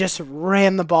Michigan just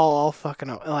ran the ball all fucking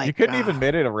like You couldn't even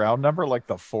make it a round number like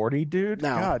the 40, dude.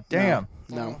 No. God damn.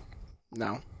 No.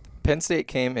 Penn State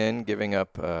came in giving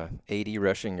up 80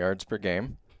 rushing yards per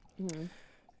game.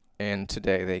 And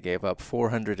today they gave up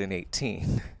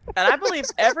 418. And I believe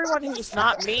everyone who's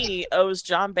not me owes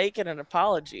John Bacon an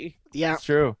apology. Yeah. It's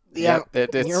true. Yeah.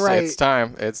 You're right. It's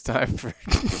time. It's time for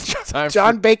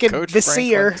John Bacon, Coach the Franklin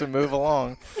seer. to move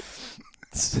along.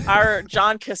 Our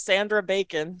John Cassandra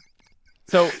Bacon.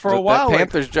 So for a while, that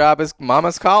Panthers job is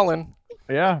Mama's calling.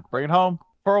 yeah, bring it home.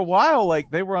 For a while, like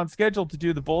they were on schedule to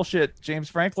do the bullshit James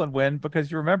Franklin win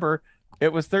because you remember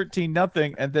it was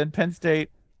 13-0, and then Penn State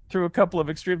threw a couple of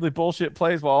extremely bullshit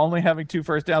plays while only having 2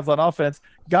 first downs on offense,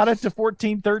 got it to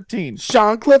 14-13.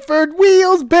 Sean Clifford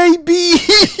wheels, baby.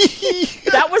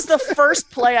 That was the first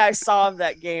play I saw of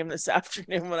that game this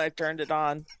afternoon when I turned it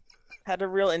on. Had a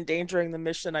real endangering the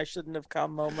mission I shouldn't have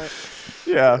come moment.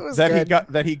 Yeah, was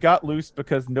that he got loose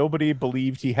because nobody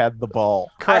believed he had the ball.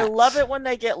 I Correct. love it when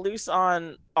they get loose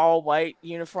on all white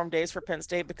uniform days for Penn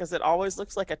State because it always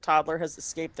looks like a toddler has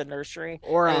escaped the nursery.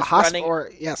 Or and a is hospital,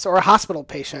 running- or a hospital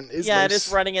patient is. Yeah, loose. it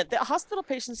is running it. The hospital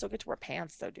patients don't get to wear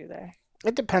pants though, do they?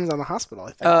 It depends on the hospital,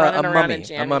 I think. Running A around mummy.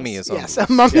 in A mummy jammies. is on. yes, the a loose.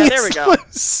 mummy. Yeah, is there we go.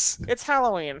 loose. It's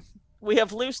Halloween. We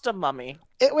have loosed a mummy.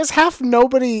 It was half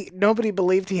nobody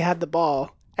believed he had the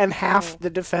ball, and half Mm. the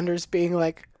defenders being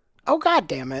like, "Oh God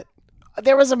damn it!"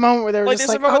 There was a moment where they were Like just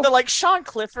there's like, a moment "Oh, they're like Sean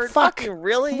Clifford. fuck. Fucking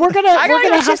really? We're gonna I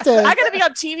gotta have to. I gotta be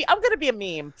on TV. I'm gonna be a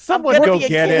meme. Someone I'm gonna go be a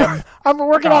get kid. him.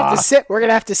 We're gonna have to sit. We're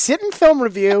gonna have to sit in film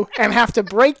review and have to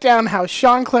break down how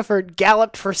Sean Clifford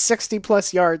galloped for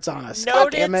 60+ yards on us.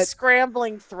 God damn Noted it!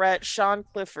 scrambling threat. Sean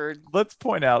Clifford Let's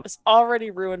point out has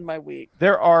already ruined my week.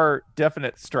 there are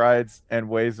definite strides and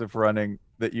ways of running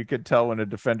that you can tell when a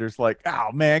defender's like, "Oh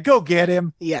man, go get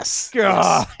him." Yes.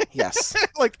 God. Yes.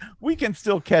 Like we can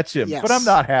still catch him, Yes. but I'm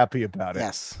not happy about it.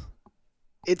 Yes.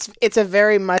 It's a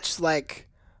very much like,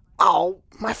 oh,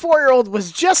 my 4-year-old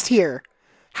was just here.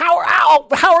 How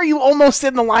are you almost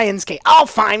in the Lions cage? Oh,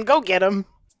 fine, go get him.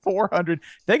 400.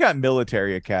 They got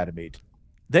military academied.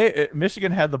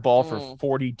 Michigan had the ball for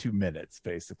 42 minutes,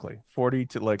 basically 40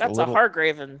 to like That's a little.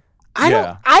 Hargraven. I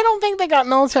Yeah. don't think they got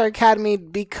military academy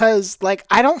because like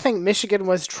I don't think Michigan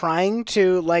was trying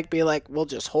to like be like we'll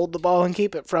just hold the ball and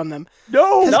keep it from them.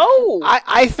 No, No.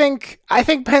 I think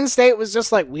Penn State was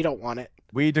just like we don't want it.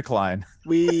 we decline.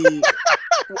 We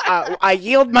I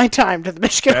yield my time to the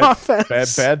Michigan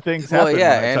offense. Bad things Well, happen.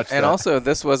 yeah, when I touch and that. also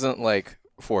this wasn't like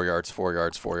 4 yards, 4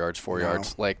 yards, 4 yards, 4 No.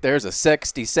 yards. Like there's a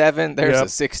 67, there's Yep. a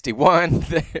 61.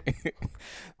 Blake,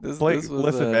 this was,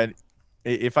 listen, man.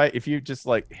 If you just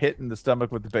like hit in the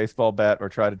stomach with the baseball bat or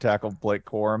try to tackle Blake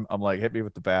Corum, I'm like, hit me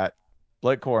with the bat.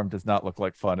 Blake Corum does not look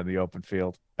like fun in the open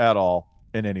field at all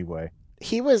in any way.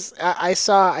 He was. I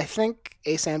saw. I think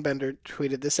Asan Bender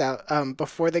tweeted this out.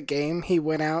 Before the game, he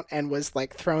went out and was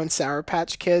like throwing Sour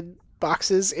Patch Kid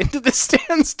boxes into the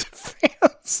stands to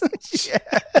fans and shit.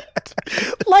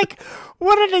 Like,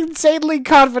 what an insanely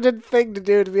confident thing to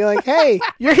do to be like, "Hey,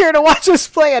 you're here to watch us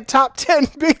play a top 10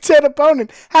 Big Ten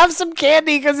opponent. Have some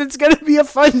candy because it's gonna be a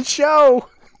fun show."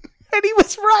 And he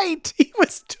was right. He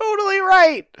was totally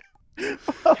right.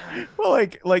 Well,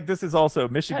 like this is also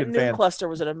That Michigan new fans. cluster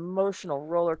was an emotional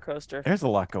roller coaster. There's a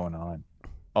lot going on,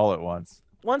 all at once.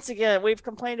 Once again, we've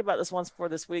complained about this once before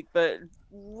this week, but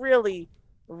really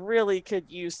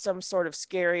could use some sort of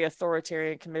scary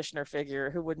authoritarian commissioner figure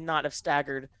who would not have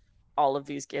staggered all of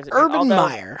these games. Urban Although-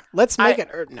 Meyer. Let's make I-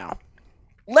 it no.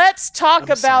 Let's talk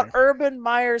I'm about sorry. Urban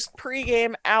Meyer's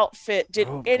pregame outfit. Did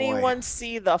Oh, boy. anyone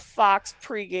see the Fox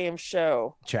pregame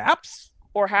show Chaps?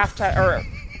 or halftime or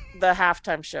the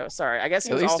halftime show? Sorry, I guess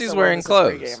he At was least also he's wearing wearing his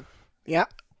clothes. pregame. Yeah.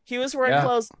 He was wearing Yeah.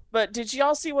 clothes, but did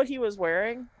y'all see what he was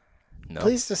wearing? No.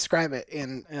 Please describe it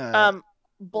in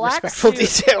Black respectful suit,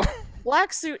 detail.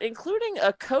 black suit, including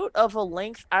a coat of a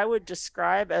length I would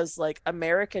describe as like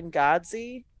American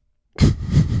Godsey.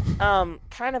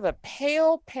 Kind of a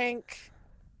pale pink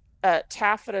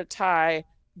taffeta tie,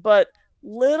 but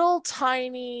little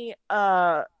tiny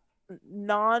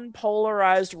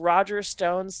non-polarized Roger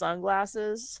Stone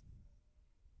sunglasses.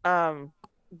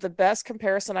 The best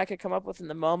comparison I could come up with in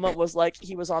the moment was like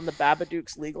he was on the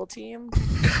Babadook's legal team.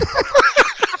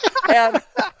 And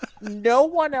no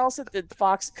one else at the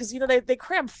Fox, because they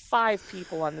cram 5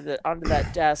 people onto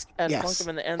that desk and plunk them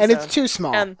in the end zone. And it's too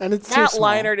small. And it's Matt too small.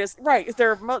 Leinart is right.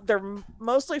 They're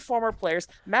mostly former players.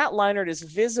 Matt Leinart is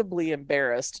visibly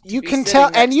embarrassed. You can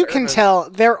tell, and you can tell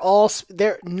they're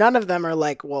none of them are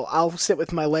like, well, I'll sit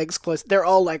with my legs closed. They're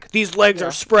all like, these legs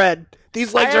are spread.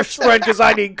 These legs are spread because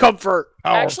I need comfort.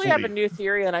 I actually have a new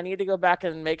theory, and I need to go back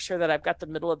and make sure that I've got the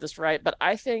middle of this right. But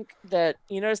I think that,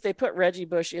 you notice they put Reggie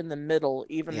Bush in the middle,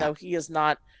 even though he is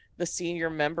not the senior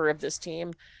member of this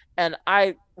team. And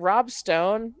Rob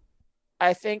Stone,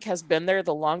 I think, has been there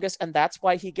the longest, and that's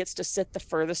why he gets to sit the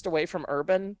furthest away from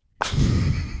Urban.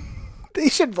 They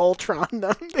should Voltron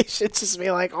them. They should just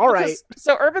be like, all right.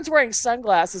 So Urban's wearing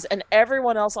sunglasses, and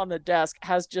everyone else on the desk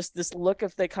has just this look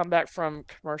if they come back from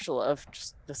commercial of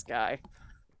just this guy.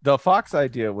 The Fox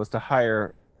idea was to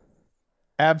hire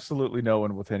absolutely no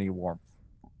one with any warmth.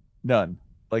 None.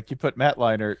 Like, you put Matt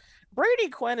Leinart. Brady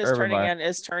Quinn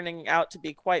is turning out to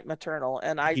be quite maternal,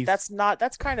 and that's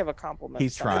kind of a compliment.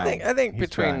 He's trying. I think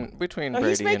between Brady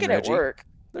he's making and Reggie, it work.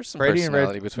 There's some Brady personality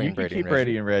and Reggie, between you Brady can keep and Reggie.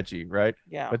 Brady and Reggie, right?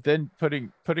 Yeah. But then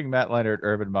putting Matt Leinart,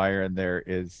 Urban Meyer in there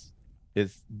is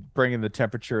bringing the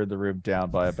temperature of the room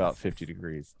down by about 50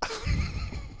 degrees.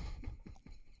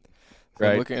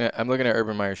 Right. I'm looking at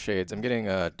Urban Meyer's shades. I'm getting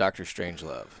Dr.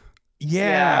 Strangelove.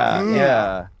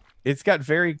 Yeah. It's got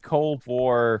very Cold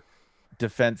War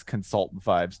defense consultant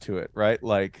vibes to it, right?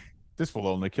 Like, this will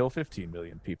only kill 15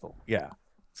 million people. Yeah,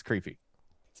 it's creepy.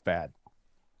 It's bad.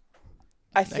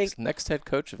 I think next head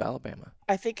coach of Alabama.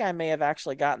 I think I may have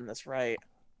actually gotten this right.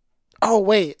 Oh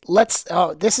wait,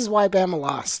 this is why Bama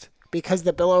lost, because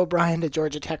the Bill O'Brien to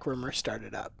Georgia Tech rumor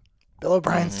started up. Bill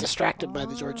O'Brien's distracted by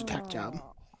the Georgia Tech job.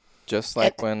 Just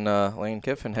like when Lane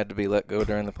Kiffin had to be let go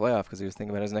during the playoff because he was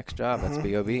thinking about his next job. That's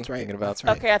B.O.B. That's right. Thinking about That's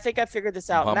right. Okay, I think I figured this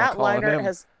out. Mama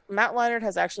Matt Leinart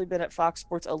has actually been at Fox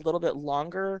Sports a little bit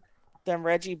longer than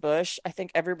Reggie Bush. I think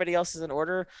everybody else is in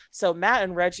order. So Matt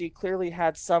and Reggie clearly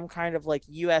had some kind of like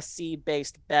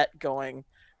USC-based bet going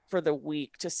for the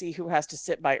week to see who has to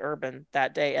sit by Urban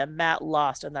that day, and Matt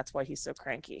lost, and that's why he's so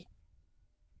cranky.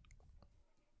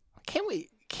 Can't we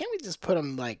just put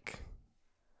him like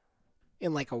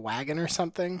in like a wagon or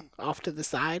something off to the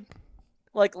side?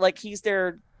 Like he's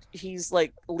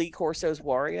like Lee Corso's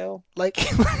Wario. Like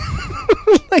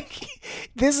like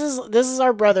this is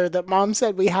our brother that Mom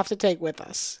said we have to take with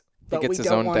us. But he gets we his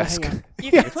don't own wanna desk. hang out.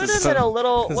 You could put him in a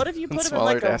little. What if you put him in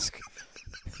like desk.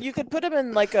 You could put him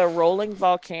in like a rolling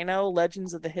volcano,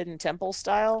 Legends of the Hidden Temple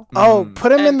style. Oh,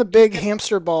 put him in And the big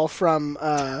hamster ball from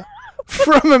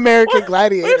American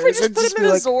Gladiators. What if we just and put him be in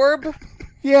a like, Zorb?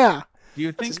 Yeah. Do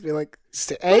you think Just be like,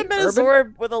 Put hey, him in a Urban?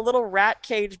 Zorb with a little rat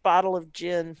cage bottle of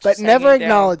gin. But just never hanging down.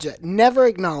 acknowledge it. Never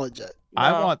acknowledge it.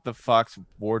 I No. want the Fox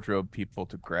wardrobe people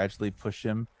to gradually push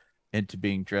him into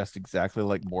being dressed exactly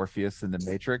like Morpheus in the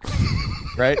Matrix,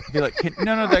 right? Be like,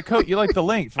 no, that coat, you like the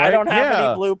length, right? I don't have Yeah.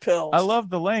 any blue pills. I love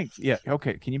the length. Yeah.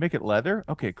 Okay. Can you make it leather?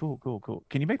 Okay. Cool.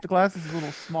 Can you make the glasses a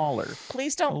little smaller?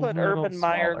 Please don't a put little Urban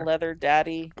Meyer smaller. Leather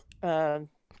Daddy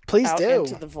Please out do.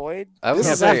 into the void. I was This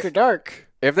gonna is say, After Dark.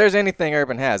 if there's anything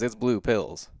Urban has, it's blue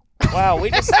pills. Wow,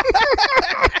 we just.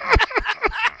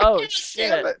 Oh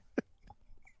shit!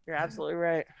 You're absolutely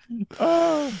right.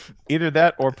 Either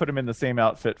that or put him in the same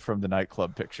outfit from the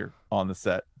nightclub picture on the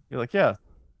set. You're like, yeah,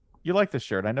 you like this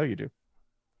shirt. I know you do.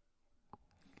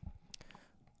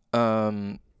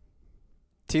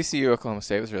 TCU Oklahoma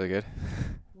State was really good.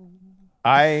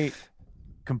 I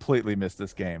completely missed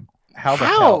this game. How the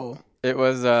hell? It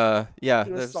was He was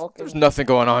there's sulking. nothing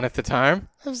going on at the time.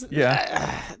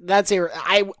 Yeah.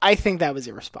 I think that was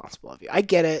irresponsible of you. I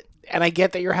get it, and I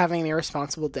get that you're having an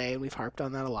irresponsible day, and we've harped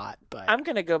on that a lot. But I'm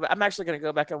actually gonna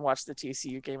go back and watch the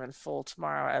TCU game in full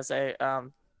tomorrow as a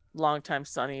longtime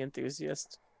Sunny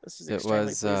enthusiast. This is It extremely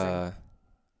was pleasing.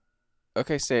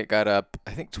 OK State got up,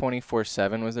 I think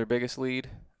 24-7 was their biggest lead.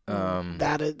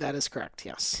 that is correct.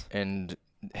 Yes. And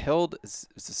held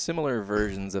similar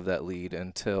versions of that lead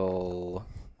until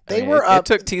They were up. It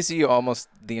took TCU almost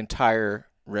the entire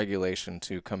regulation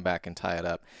to come back and tie it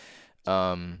up.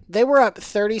 They were up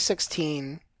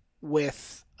 30-16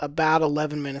 with about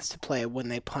 11 minutes to play when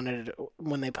they punted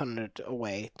it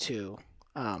away to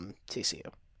TCU.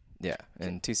 Yeah,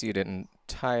 and TCU didn't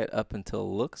tie it up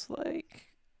until looks like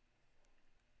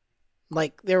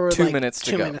There were 2 minutes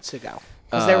to 2 go. minutes to go.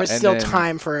 Because there was and still then-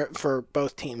 time for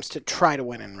both teams to try to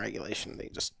win in regulation. They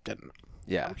just didn't.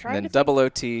 Yeah, I'm and trying then to think- double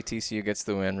OT, TCU gets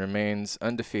the win, remains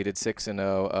undefeated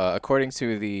 6-0. According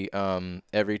to the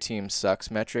every team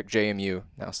sucks metric, JMU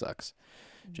now sucks.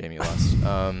 JMU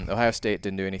lost. Ohio State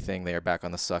didn't do anything. They are back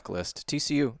on the suck list.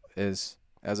 TCU is,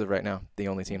 as of right now, the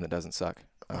only team that doesn't suck.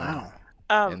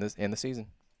 Wow. in the season.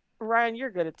 Ryan, you're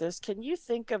good at this. Can you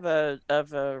think of a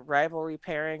rivalry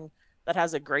pairing that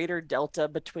has a greater delta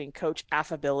between coach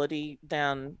affability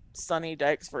than Sonny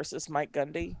Dykes versus Mike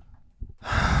Gundy?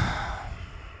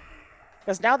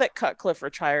 Because now that Cutcliffe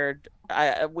retired,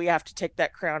 we have to take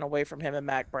that crown away from him and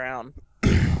Mac Brown.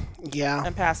 Yeah.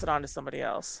 And pass it on to somebody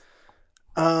else.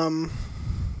 Heupel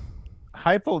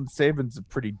and Saban's a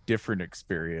pretty different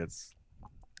experience.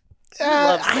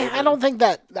 I don't think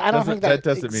that. That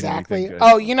doesn't exactly. mean anything good.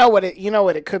 Oh, you know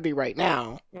what it could be right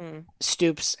now.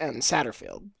 Stoops and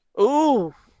Satterfield.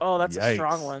 Ooh, oh, that's Yikes. a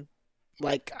strong one.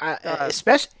 Like,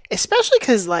 especially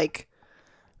because like,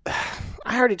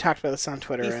 I already talked about this on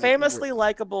Twitter. The famously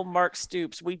likable Mark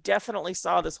Stoops. We definitely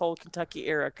saw this whole Kentucky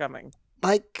era coming.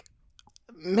 Like,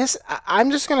 I'm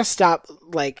just gonna stop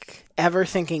like ever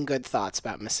thinking good thoughts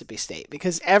about Mississippi State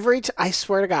because I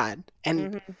swear to God,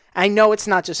 and I know it's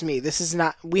not just me. This is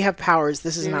not. We have powers.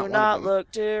 This is not one of them.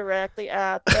 Look directly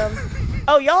at them.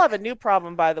 Oh, y'all have a new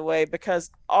problem, by the way, because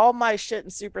all my shit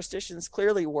and superstitions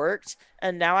clearly worked,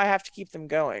 and now I have to keep them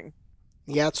going.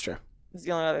 Yeah, that's true. That's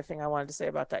the only other thing I wanted to say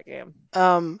about that game.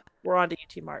 We're on to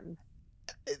UT Martin.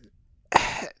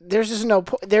 There's just no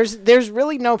point. There's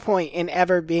really no point in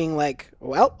ever being like,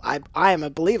 well, I am a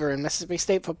believer in Mississippi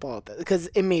State football because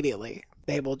immediately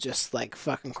they will just like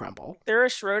fucking crumble. They're a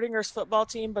Schrodinger's football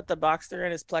team, but the box they're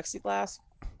in is plexiglass.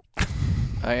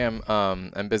 I am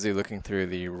I'm busy looking through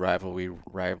the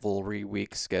rivalry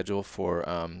week schedule for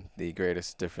the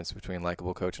greatest difference between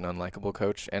likable coach and unlikable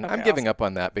coach, and Okay, I'm giving up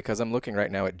on that because I'm looking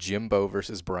right now at Jimbo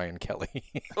versus Brian Kelly.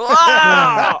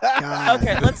 Wow! God.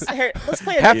 Okay, let's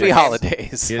play a Happy game.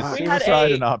 holidays. Is We had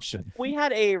suicide a- an option? We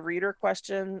had a reader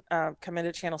question come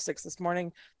into Channel 6 this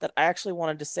morning that I actually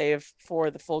wanted to save for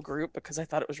the full group because I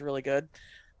thought it was really good.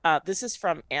 This is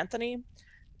from Anthony.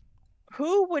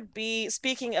 Who would be,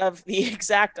 speaking of the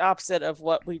exact opposite of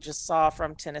what we just saw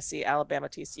from Tennessee, Alabama,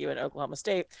 TCU, and Oklahoma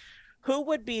State, who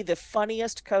would be the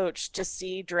funniest coach to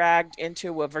see dragged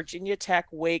into a Virginia Tech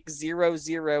Wake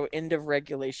 0-0 end of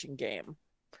regulation game?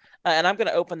 And I'm going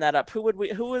to open that up.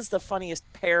 Who is the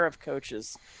funniest pair of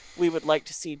coaches we would like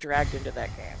to see dragged into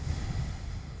that game?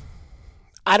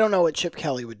 I don't know what Chip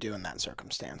Kelly would do in that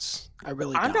circumstance. I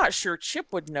really don't. I'm not sure Chip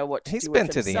would know what to He's do been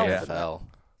with to the himself. NFL.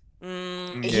 He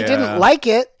Yeah. didn't like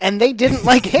it, and they didn't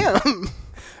like him.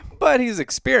 But he's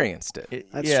experienced it.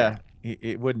 That's Yeah,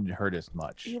 it wouldn't hurt as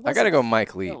much. He I gotta wasn't go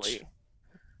Mike really- Leach.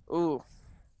 Ooh.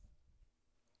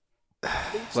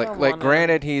 Like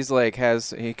granted, he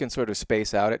can sort of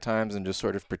space out at times and just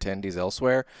sort of pretend he's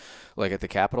elsewhere, like at the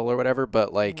Capitol or whatever.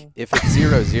 But like if it's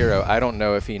 0-0, I don't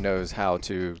know if he knows how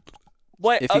to.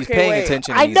 What? If he's Okay, paying wait.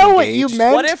 attention, I he's know what you engaged.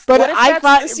 meant, What if but I that's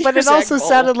thought, this but it year's also Egg Bowl?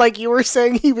 sounded like you were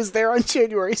saying he was there on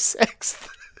January 6th.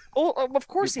 Oh, of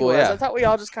course he Well, was. yeah. I thought we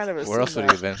all just kind of assumed Where else would he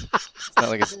that. have been?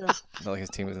 It's not like his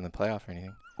team was in the playoff or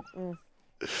anything.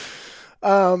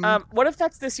 What if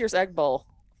that's this year's Egg Bowl?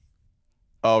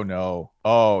 Oh no!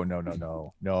 Oh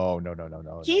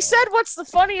no! He said, "What's the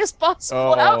funniest possible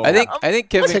Oh. outcome?" I think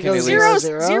Kevin Take can a at zero. least.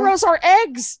 Zeros are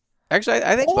eggs. Actually,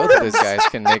 I think both of those guys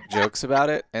can make jokes about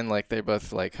it, and like they're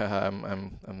both like, haha,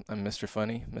 I'm Mr.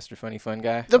 Funny, Mr. Funny Fun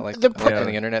Guy. The- I like the when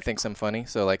the internet thinks I'm funny,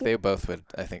 so like they both would,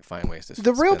 I think, find ways to.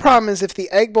 The real spin problem is if the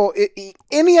Egg Bowl,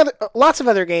 lots of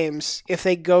other games, if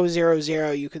they go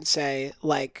 0-0, you could say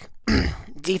like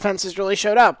defenses really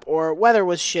showed up, or weather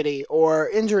was shitty, or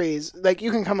injuries. Like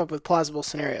you can come up with plausible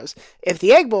scenarios. If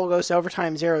the Egg Bowl goes to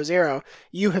overtime 0-0,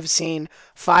 you have seen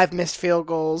 5 missed field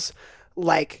goals,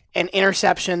 like an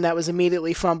interception that was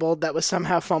immediately fumbled, that was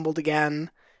somehow fumbled again.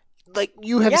 Like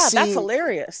you have Yeah, seen, that's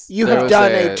hilarious. you There have was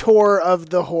done a- a tour of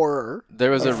the horror.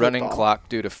 There was a of running football. clock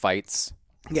due to fights.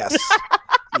 Yes,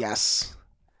 yes.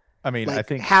 I mean, Like I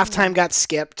think halftime got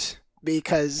skipped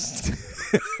because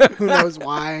who knows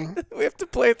why. We have to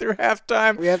play through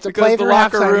halftime. We have to because play the through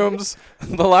locker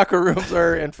halftime. the locker rooms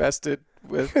are infested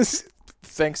with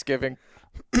Thanksgiving.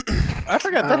 I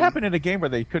forgot that happened in a game where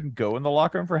they couldn't go in the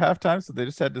locker room for halftime, so they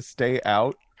just had to stay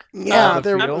out. Yeah, the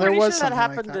there, field? I'm there pretty was sure that something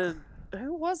happened like that. to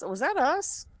who was it? Was that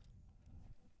us?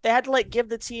 They had to like give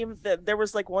the team that there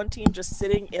was like one team just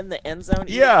sitting in the end zone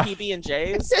eating Yeah. PB and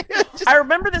J's. I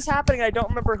remember this happening. I don't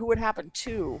remember who it happened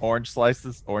to. Orange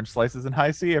slices in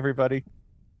high C, everybody.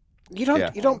 You don't Yeah.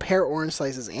 you don't pair orange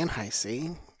slices and high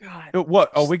C. God.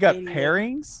 What? Oh, we got Idiot.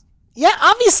 pairings. Yeah,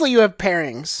 obviously you have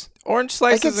pairings. Orange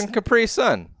slices it's- and Capri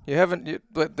Sun. You haven't.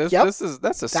 But this Yep. that's a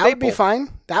That staple. would be fine.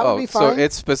 That would be So fine.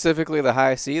 it's specifically the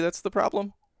high C that's the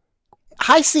problem.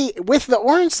 High C with the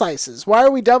orange slices. Why are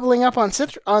we doubling up on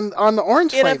on the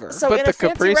orange In flavor? a, so But in the a fancy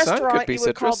Capri Sun could restaurant, be you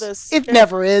would call citrus. this. It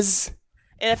never is.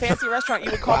 In a fancy restaurant,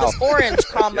 you would call this orange,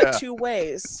 comma, Yeah. 2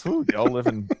 ways. Ooh, y'all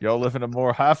living a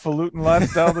more highfalutin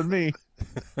lifestyle than me.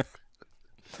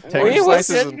 Take Orange a was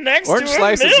slices, sitting next orange to a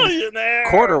slices and millionaire.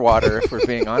 quarter water, if we're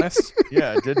being honest.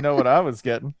 Yeah, I didn't know what I was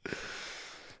getting.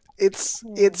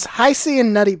 It's High C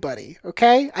and Nutty Buddy.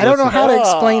 Okay, I don't know Listen. how to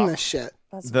explain Ugh. this shit.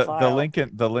 That's The vile.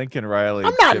 Lincoln Riley.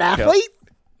 I'm not an Chip Kel- athlete.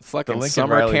 Fucking Lincoln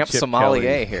summer Riley camp Chip sommelier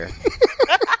Kelly. here.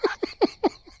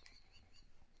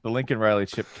 The Lincoln Riley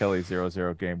Chip Kelly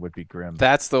 0-0 game would be grim.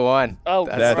 That's the one. Oh,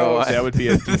 That's the gross. one. That would be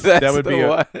a That's that would the be a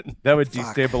one. that would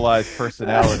destabilize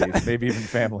personalities, maybe even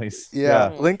families.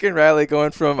 Lincoln Riley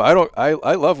going from I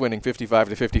love winning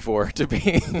 55-54 to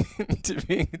being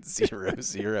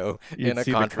 0-0 You'd in a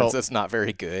see the conference cult- that's not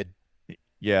very good.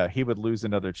 Yeah, he would lose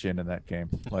another chin in that game.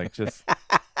 Like just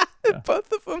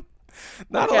Both of them.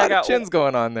 Not Okay, a I lot got of chins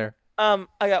going on there. I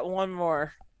got one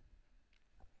more.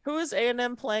 Who is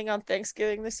A&M playing on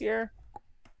Thanksgiving this year?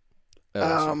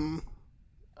 Oh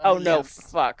no,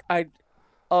 yes. fuck.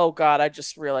 Oh god, I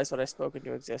just realized what I spoke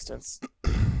into existence.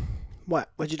 What?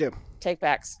 What'd you do? Take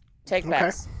backs. Take Okay.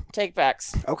 backs. Take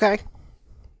backs. Okay,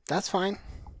 that's fine.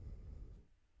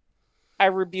 I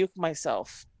rebuke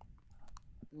myself.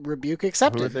 Rebuke who are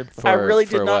accepted. they? I really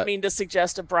for did not what? mean to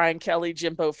suggest a Brian Kelly,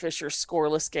 Jimbo Fisher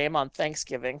scoreless game on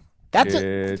Thanksgiving. That's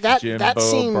It's that Jimbo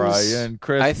seems. Brian I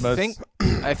Christmas.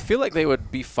 I feel like they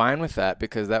would be fine with that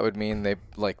because that would mean they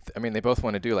both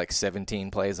want to do like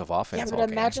 17 plays of offense. Yeah, but all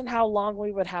game. imagine how long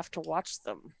we would have to watch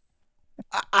them.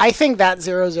 I think that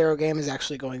 0-0 game is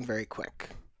actually going very quick.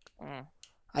 Mm.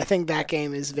 I think that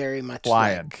game is very much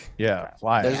Flying. like- Yeah,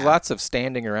 flying. There's Yeah. lots of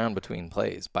standing around between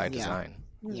plays by Yeah. design.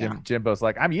 Yeah. Jimbo's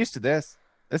like, I'm used to this.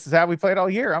 This is how we played all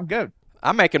year. I'm good.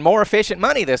 I'm making more efficient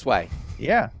money this way.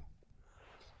 Yeah.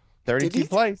 32 he-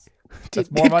 plays. That's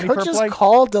Did, more did money per coaches play.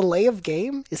 call delay of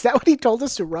game? Is that what he told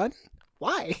us to run?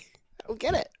 Why? I don't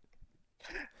get it.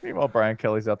 Meanwhile, Brian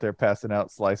Kelly's out there passing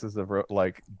out slices of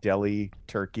like deli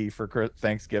turkey for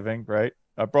Thanksgiving, right?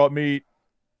 I brought meat,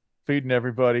 feeding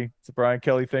everybody. It's a Brian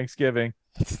Kelly Thanksgiving.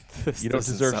 This You don't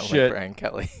doesn't deserve sound like shit. Brian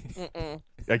Kelly. Mm-mm.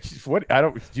 Like, what? I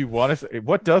don't. Do you want to?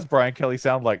 What does Brian Kelly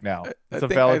sound like now? It's a I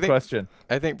valid think- question.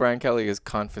 I think Brian Kelly is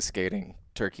confiscating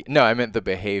turkey. No, I meant the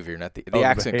behavior, not the the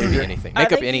accent. Could be behavior. anything. I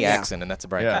Make up think any he's- accent, and that's a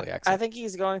Brian Yeah. Kelly I accent. think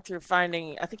he's going through I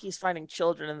think he's finding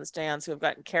children in the stands who have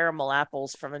gotten caramel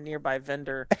apples from a nearby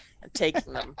vendor and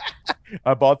taking them.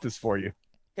 I bought this for you.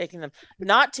 Taking them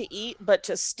not to eat, but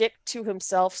to stick to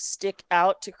himself, stick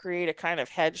out to create a kind of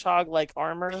hedgehog-like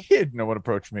armor. Kid, no one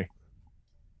approached me.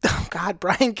 Oh God,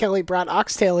 Brian Kelly brought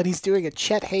oxtail and he's doing a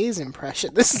Chet Hayes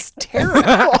impression. This is terrible.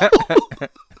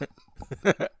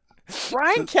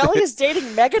 Brian Kelly is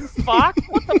dating Megan Fox.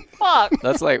 What the fuck?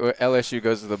 That's like when LSU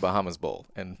goes to the Bahamas Bowl,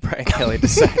 and Brian Kelly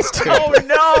decides to Oh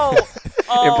no!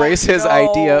 Oh, embrace his no.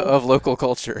 idea of local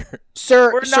culture.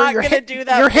 Sir, We're sir, not your gonna ha- do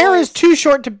that, Your hair is boys. too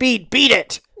short to bead. Beat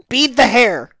it. Bead the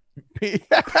hair.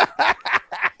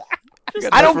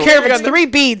 I don't care if it's 3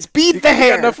 beads. Bead the You got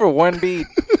hair. enough for one beat.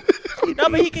 No,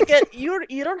 but he could get you.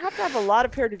 You don't have to have a lot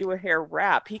of hair to do a hair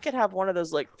wrap. He could have one of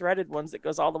those like threaded ones that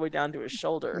goes all the way down to his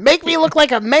shoulder. Make me look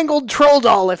like a mangled troll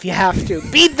doll if you have to.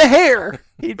 Bead the hair.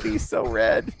 He'd be so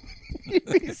red. He'd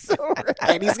be so red.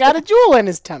 And he's got a jewel in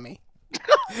his tummy.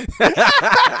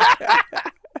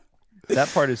 That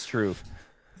part is true.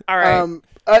 All right.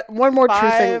 One more true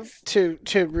thing Five-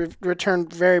 to return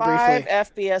very 5 briefly.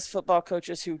 FBS football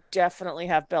coaches who definitely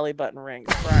have belly button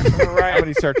rings. How Brian,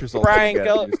 many search results? Brian, did you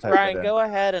get? go. You just typed Brian, it in. go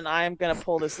ahead, and I am gonna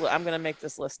pull this. I'm gonna make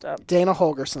this list up. Dana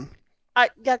Holgerson.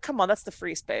 Yeah, come on, that's the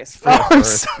free space. Oh, I'm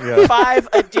First, sorry. yeah. 5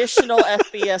 additional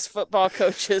FBS football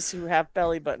coaches who have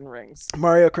belly button rings.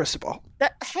 Mario Cristobal.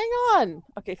 Hang on.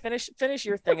 Okay, finish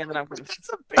your thing, and then I'm gonna. It's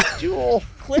a big jewel.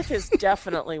 Cliff is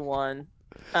definitely one.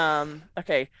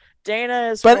 Okay, Dana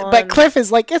is one. But Cliff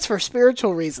is like, it's for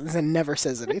spiritual reasons and never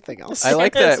says anything else. I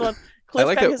like Dana is that. one. Cliff I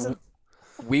like got that his-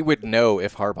 we would know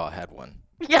if Harbaugh had one.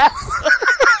 Yes.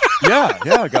 Yeah,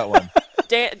 I got one.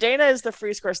 Dana is the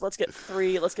free score, so let's get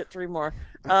 3. Let's get 3 more.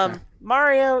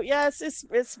 Mario, yes,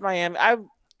 it's Miami. I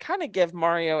kind of give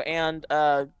Mario and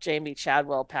Jamie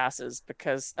Chadwell passes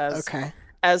because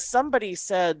as somebody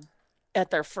said at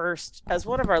their first, as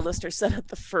one of our listeners said at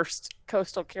the first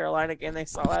Coastal Carolina game they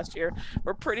saw last year,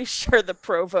 we're pretty sure the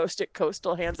provost at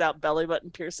Coastal hands out belly button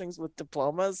piercings with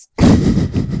diplomas.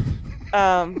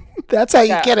 That's how you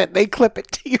Yeah. get it. They clip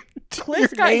it to your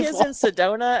Cliff got his navel. in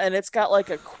Sedona, and it's got like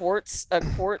a quartz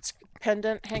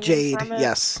pendant hanging Jade. from it.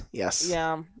 Yes.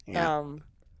 Yeah. Yeah.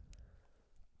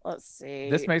 Let's see.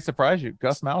 This may surprise you.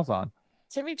 Gus Malzahn.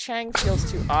 Timmy Chang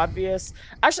feels too obvious.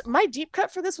 Actually, my deep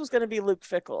cut for this was going to be Luke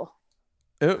Fickle.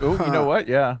 Ooh, you know what?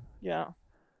 Yeah. Yeah.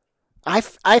 I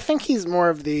think he's more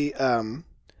of the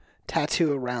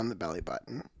tattoo around the belly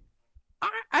button.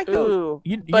 I go. Ooh,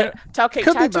 You but okay,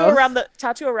 Could be both.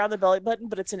 tattoo around the belly button,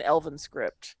 but it's an Elven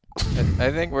script.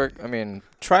 I think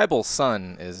Tribal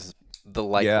Son is the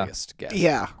likeliest guess.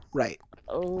 Yeah, right.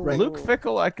 Oh, Right. Luke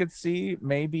Fickle, I could see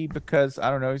maybe because I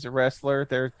don't know, he's a wrestler.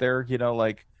 They're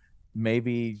like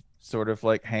maybe sort of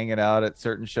like hanging out at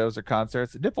certain shows or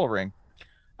concerts. Nipple ring.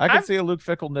 I could see a Luke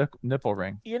Fickle nipple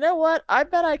ring. You know what? I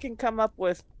bet I can come up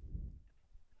with.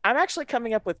 I'm actually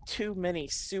coming up with too many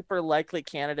super likely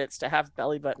candidates to have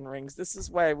belly button rings. This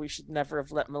is why we should never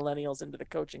have let millennials into the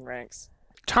coaching ranks.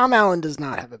 Tom Allen does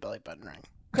not have a belly button ring.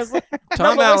 Because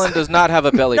Tom Allen does not have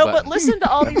a belly no, button. but listen to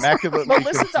all these. Immaculately But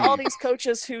listen to all conceived. these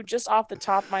coaches who, just off the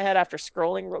top of my head, after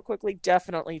scrolling real quickly,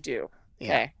 definitely do.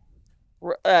 Yeah.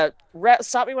 Okay.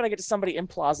 Stop me when I get to somebody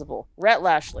implausible. Rhett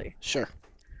Lashley, Sure.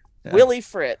 Yeah. Willie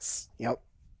Fritz, Yep.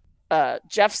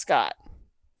 Jeff Scott.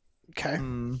 Okay.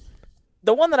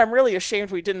 The one that I'm really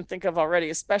ashamed we didn't think of already,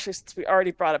 especially since we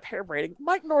already brought up hair braiding,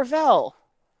 Mike Norvell.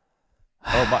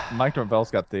 Oh, Mike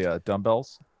Norvell's got the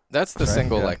dumbbells. That's the Right,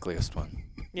 single yeah. likeliest one.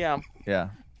 Yeah. Yeah.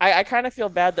 I kind of feel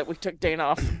bad that we took Dana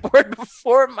off the board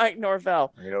before Mike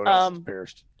Norvell. You know what else is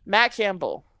pierced? Matt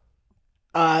Campbell.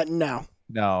 No.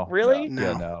 No. Really?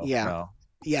 No. No. Yeah.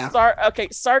 Yeah. No. Yeah.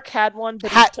 Sark had one,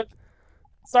 but Hat- he took.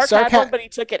 Sark Sark had had- one, but he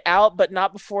took it out, but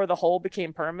not before the hole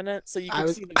became permanent, so you I could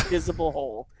was- see the visible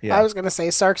hole. Yeah. I was gonna say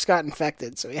Sark's got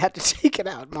infected, so he had to take it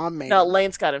out. Mom made No, him.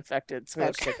 Lane's got infected, so we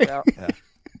have to Okay. take it out.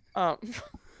 Yeah.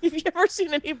 Have you ever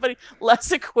seen anybody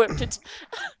less equipped to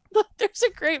Look, there's a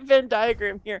great Venn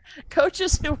diagram here.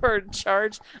 Coaches who are in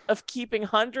charge of keeping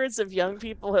hundreds of young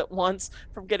people at once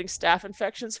from getting staph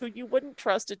infections who you wouldn't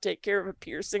trust to take care of a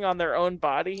piercing on their own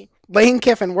body. Lane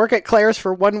Kiffin, work at Claire's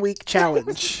for 1 week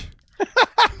challenge.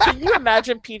 Can you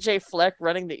imagine PJ Fleck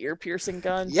running the ear piercing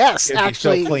gun? Yes, It'd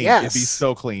actually, be so clean. yes. It'd be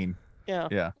so clean. Yeah.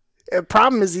 Yeah. The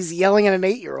problem is he's yelling at an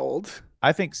 8-year-old.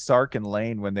 I think Sark and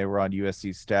Lane, when they were on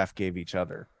USC staff, gave each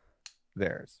other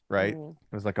theirs, right? Mm.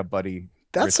 It was like a buddy.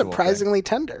 That's ritual thing. surprisingly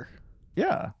tender.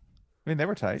 Yeah. I mean, they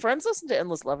were tight. Friends listen to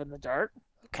Endless Love in the Dark.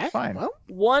 Okay, Fine. well,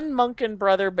 One Munkin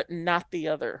brother, but not the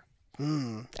other.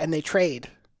 and they trade.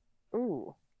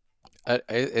 Ooh.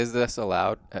 Is this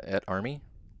allowed at Army?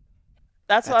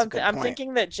 That's That's a what good I'm point.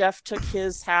 thinking, that Jeff took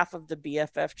his half of the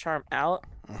BFF charm out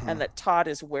Mhm. and that Todd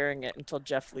is wearing it until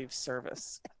Jeff leaves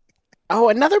service. Oh,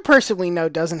 another person we know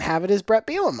doesn't have it is Brett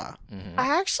Bielema. Mhm.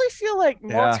 I actually feel like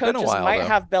more Yeah. It's been a coaches while, might though.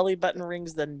 have belly button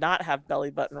rings than not have belly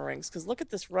button rings. Because look at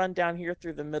this run down here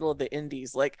through the middle of the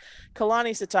indies. Like Kalani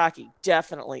Sataki,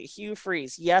 definitely. Hugh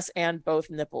Freeze, yes, and both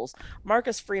nipples.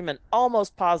 Marcus Freeman,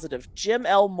 almost positive. Jim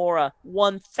L. Mora,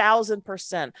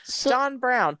 1,000%. So, Don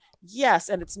Brown, yes,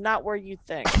 and it's not where you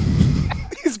think.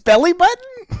 his belly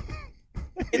button?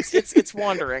 It's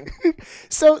wandering.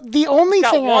 So the only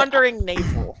Got thing wandering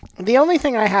navel. the only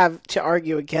thing I have to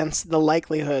argue against the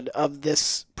likelihood of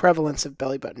this prevalence of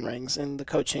belly button rings in the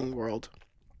coaching world,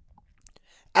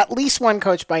 at least one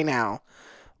coach by now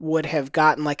would have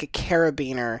gotten like a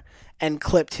carabiner and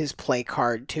clipped his play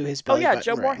card to his Oh belly yeah, button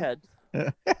Joe ring. Moorhead.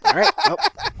 All right. Oh,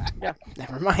 Yeah.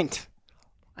 Never mind.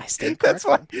 I stayed That's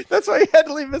corrected. why he had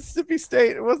to leave Mississippi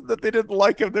State. It wasn't that they didn't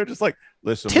like him. They're just like,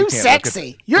 listen, we Too can't look at-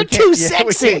 sexy. You're we too can't- yeah,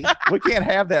 sexy. We can't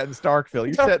have that in Starkville.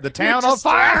 You No, set the you're town on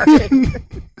fire. distracted.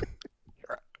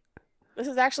 This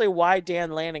is actually why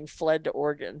Dan Lanning fled to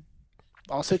Oregon,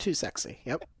 Also too sexy.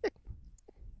 Yep.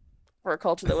 for a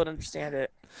culture that would understand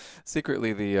it.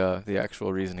 Secretly, the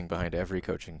actual reasoning behind every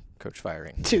coach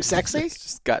firing. Too sexy? It's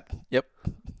just got Too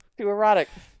erotic.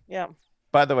 Yeah.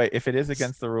 By the way, if it is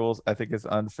against the rules, I think it's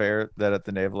unfair that at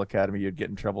the Naval Academy you'd get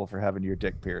in trouble for having your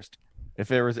dick pierced. If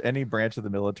there was any branch of the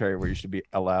military where you should be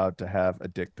allowed to have a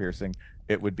dick piercing,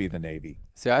 it would be the Navy.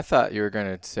 See, I thought you were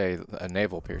gonna say a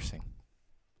navel piercing,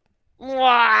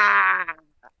 Mwah!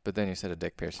 but then you said a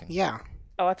dick piercing. Yeah.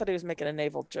 Oh, I thought he was making a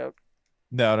naval joke.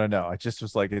 No. It just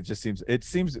was like it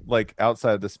seems like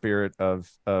outside the spirit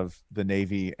of the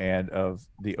Navy and of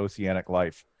the oceanic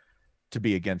life to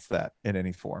be against that in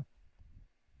any form.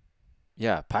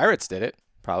 Yeah, pirates did it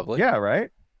probably. Yeah, right?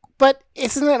 But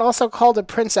isn't it also called a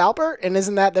Prince Albert? And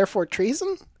isn't that therefore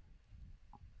treason?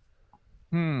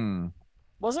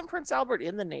 Wasn't Prince Albert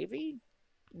in the Navy?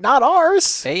 Not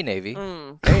ours. A Navy.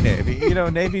 Hey, Navy. You know,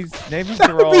 navies That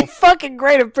are would all. be fucking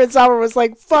great if Prince Albert was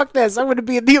like, "Fuck this! I'm going to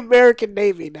be in the American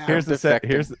Navy now." Here's the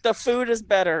Defected. The food is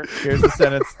better. here's the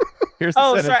sentence. Here's the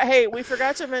Oh, sentence. sorry. Hey, we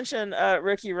forgot to mention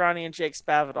Ricky, Ronnie, and Jake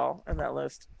Spavital in that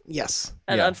list. Yes.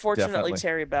 And Yeah, unfortunately, definitely.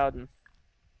 Terry Bowden.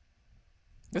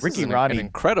 This Ricky is an Ronnie.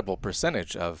 incredible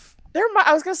percentage of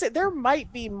I was gonna say there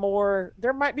might be more.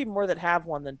 There might be more that have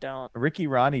one than don't. Ricky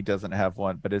Ronnie doesn't have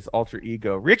one, but his alter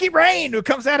ego, Ricky Rain, who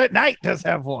comes out at night, does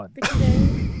have one.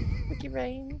 Ricky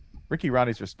Rain. Ricky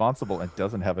Ronnie's responsible and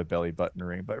doesn't have a belly button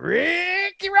ring, but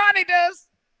Ricky Ronnie does.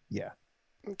 Yeah.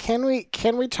 Can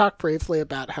we talk briefly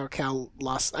about how Cal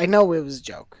lost? I know it was a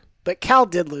joke, but Cal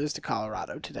did lose to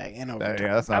Colorado today in overtime.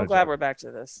 Yeah, that's not I'm a glad joke. we're back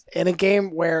to this. In a game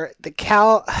where the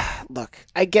Cal, look,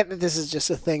 I get that this is just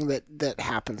a thing that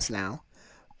happens now,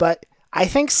 but I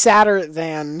think sadder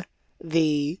than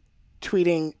the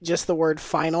tweeting just the word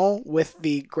final with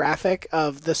the graphic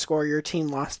of the score your team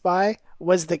lost by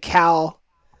was the Cal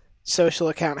social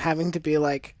account having to be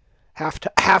like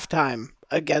halftime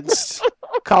against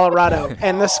Colorado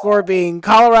and the score being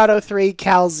Colorado 3,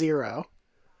 Cal 0.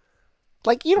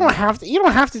 Like you don't have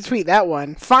to tweet that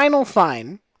one. Final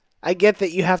fine. I get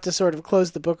that you have to sort of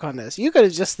close the book on this. You could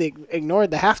have just ignored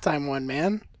the halftime one,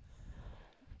 man.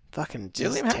 Fucking You just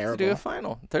don't even have terrible. to do a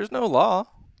final. There's no law.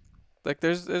 Like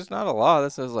there's not a law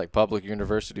that says like public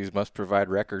universities must provide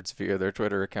records via their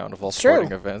Twitter account of all It's true.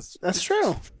 sporting events. That's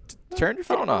true. Turn your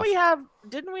phone off.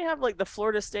 Didn't we have like the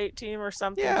Florida State team or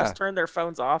something Yeah. just turn their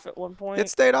phones off at one point? It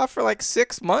stayed off for like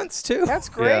 6 months too. That's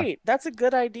great. That's a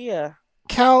good idea.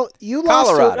 Cal, you lost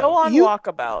Colorado. Go on you,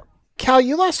 walkabout. Cal,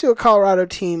 you lost to a Colorado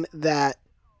team that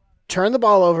turned the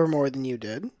ball over more than you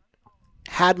did,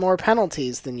 had more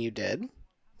penalties than you did.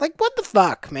 Like, what the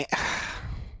fuck, man?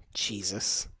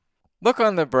 Jesus. Look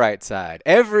on the bright side.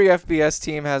 Every FBS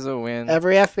team has a win.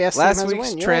 Every FBS team Last has a week's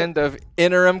win. You're trend of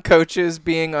interim coaches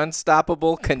being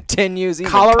unstoppable continues.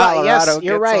 Even Colorado, yes,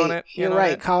 you're gets right. on it. You're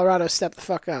right. Colorado stepped the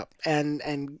fuck up, and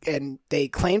they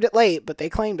claimed it late, but they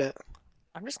claimed it.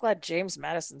 I'm just glad James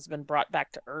Madison's been brought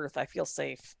back to earth. I feel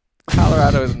safe.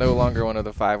 Colorado is no longer one of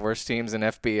the 5 worst teams in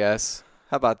FBS.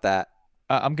 How about that?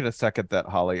 I'm going to second that,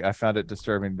 Holly. I found it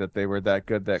disturbing that they were that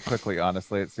good that quickly,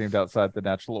 honestly. It seemed outside the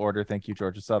natural order. Thank you,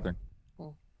 Georgia Southern.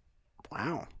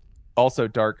 Wow. Also,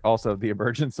 the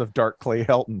emergence of Dark Clay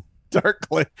Helton. Dark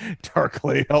Clay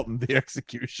Helton, the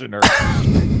executioner.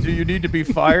 Do you need to be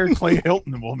fired? Clay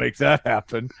Helton will make that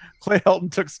happen. Clay Helton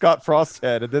took Scott Frost's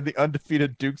head, and then the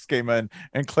undefeated Dukes came in,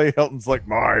 and Clay Helton's like,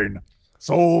 mine.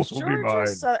 Souls will be mine.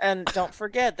 And don't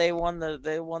forget, they won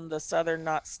the Southern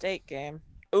not state game.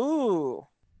 Ooh,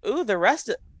 the rest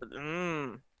of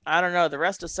I don't know. The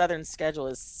rest of Southern's schedule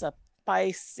is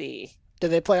spicy. Do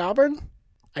they play Auburn?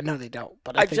 I know they don't,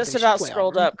 but I I think just they should about play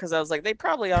scrolled Auburn. up because I was like, they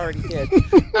probably already did. Do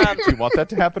you want that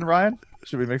to happen, Ryan?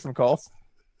 Should we make some calls?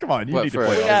 Come on, you What need to for?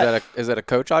 play. Is that a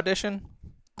coach audition?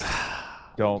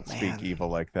 Don't Man. speak evil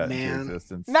like that Man. into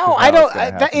existence. No, 'cause I now it's don't.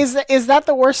 gonna happen. Is that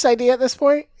the worst idea at this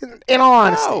point? In all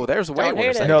honesty, No, there's way Don't hate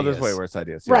worse it. ideas. No, there's way worse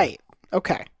ideas. Yeah. right?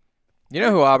 Okay. You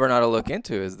know who Auburn ought to look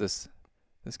into is this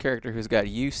character who's got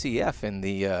UCF in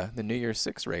the New Year's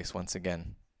Six race once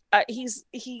again.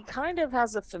 He kind of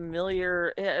has a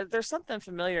familiar. There's something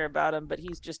familiar about him, but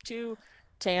he's just too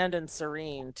tanned and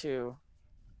serene too.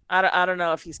 I don't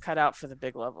know if he's cut out for the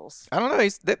big levels. I don't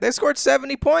know. They scored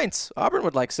 70 points. Auburn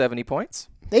would like 70 points.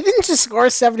 They didn't just score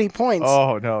 70 points.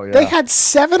 Oh no, yeah. They had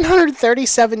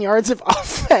 737 yards of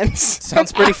offense.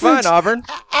 Sounds and pretty fun, Auburn.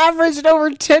 Averaged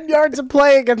over 10 yards of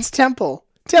play against Temple.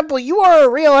 Temple, you are a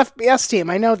real FBS team.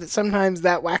 I know that sometimes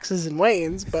that waxes and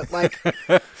wanes, but like,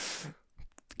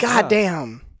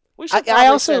 goddamn. We should I probably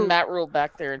also- send Matt Rule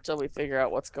back there until we figure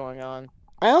out what's going on.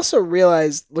 I also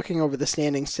realized, looking over the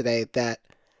standings today, that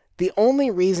the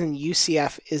only reason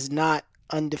UCF is not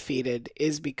undefeated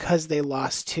is because they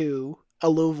lost to a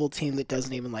Louisville team that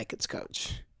doesn't even like its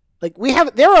coach. Like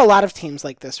there are a lot of teams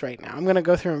like this right now. I'm going to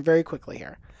go through them very quickly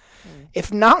here.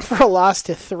 If not for a loss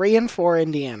to 3-4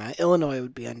 Indiana, Illinois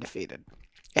would be undefeated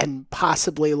and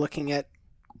possibly looking at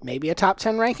maybe a top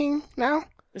 10 ranking now.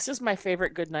 This is my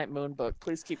favorite Goodnight Moon book.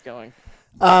 Please keep going.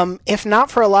 If not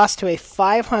for a loss to a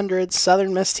 500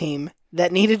 Southern Miss team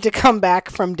that needed to come back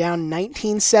from down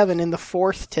 19-7 in the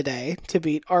fourth today to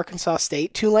beat Arkansas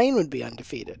State, Tulane would be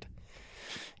undefeated.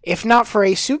 If not for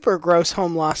a super gross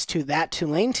home loss to that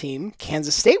Tulane team,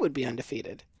 Kansas State would be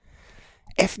undefeated.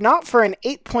 If not for an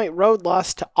 8-point road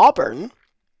loss to Auburn,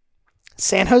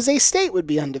 San Jose State would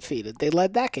be undefeated. They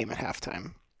led that game at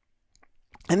halftime.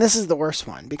 And this is the worst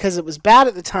one because it was bad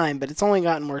at the time, but it's only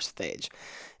gotten worse with age.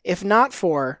 If not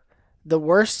for the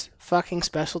worst fucking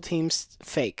special teams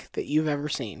fake that you've ever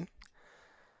seen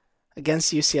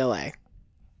against UCLA,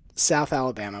 South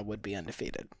Alabama would be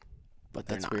undefeated. But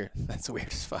they're That's not. weird. That's weird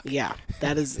as fuck. Yeah,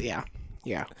 that is, yeah.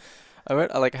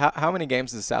 Like how many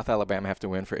games does South Alabama have to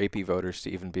win for AP voters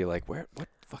to even be like, what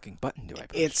fucking button do I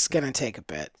push? It's going to take a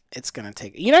bit.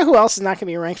 You know who else is not going to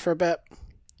be ranked for a bit?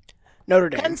 Notre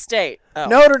Dame. Penn State. Oh.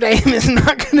 Notre Dame is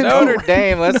not going to Notre go.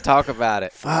 Dame. Let's talk about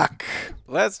it. Fuck.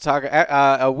 Let's talk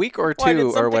a week or Why, did two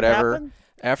or something whatever happen?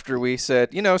 after we said,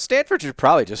 Stanford should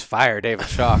probably just fire David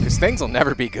Shaw because things will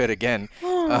never be good again.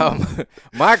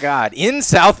 My God, in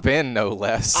South Bend, no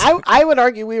less. I would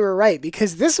argue we were right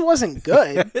because this wasn't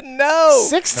good. No.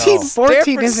 16-14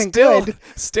 Stanford isn't still, good.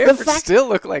 Stanford fact- still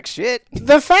look like shit.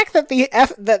 The fact that the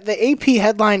AP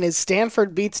headline is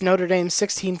Stanford beats Notre Dame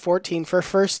 16-14 for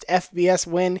first FBS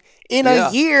win in Yeah.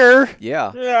 a year.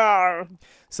 Yeah. Yeah.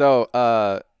 So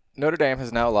Notre Dame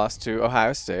has now lost to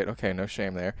Ohio State. Okay, no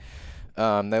shame there.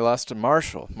 They lost to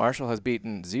Marshall. Marshall has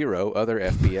beaten 0 other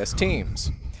FBS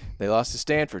teams. They lost to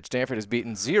Stanford. Stanford has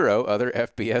beaten 0 other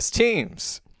FBS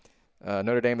teams.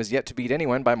 Notre Dame has yet to beat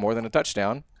anyone by more than a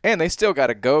touchdown, and they still got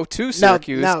to go to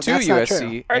Syracuse, no, to that's not true.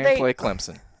 USC, Are and they- play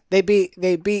Clemson. They beat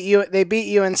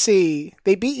UNC.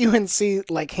 They beat UNC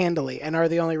like handily, and are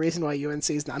the only reason why UNC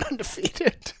is not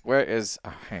undefeated. Where is?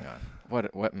 Oh, hang on.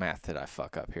 What math did I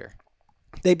fuck up here?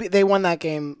 They won that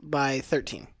game by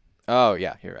 13. Oh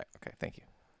yeah, you're right. Okay, thank you.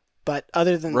 But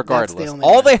other than Regardless, that's the only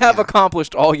all one. they have Yeah.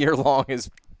 accomplished all year long is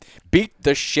beat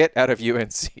the shit out of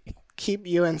UNC. keep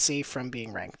UNC from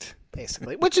being ranked,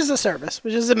 basically, which is a service,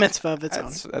 which is a mitzvah of its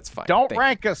own. That's fine. Don't Thank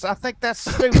rank us. I think that's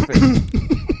stupid. you.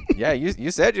 Yeah, you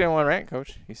said you didn't want to rank,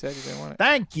 Coach. You said you didn't want it.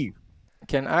 Thank you.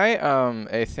 Can I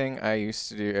a thing I used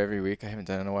to do every week I haven't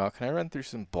done in a while? Can I run through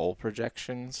some bowl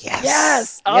projections? Yes.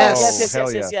 Yes. Oh, Yes. yes, yes,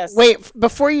 hell yes, yeah. yes. Wait,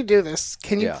 before you do this,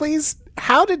 can you Yeah. please?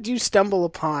 How did you stumble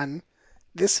upon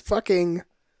this fucking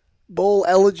bowl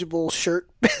eligible shirt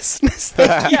business?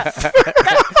 Yeah.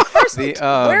 First, The,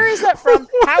 where is that from?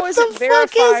 How is the it verified?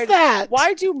 fuck is that?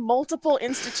 Why do multiple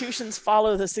institutions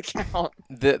follow this account?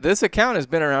 This account has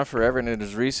been around forever, and it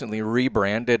is recently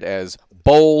rebranded as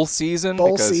Bowl Season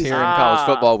Bowl because season. here in college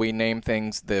football we name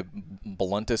things the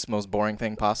bluntest, most boring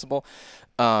thing possible.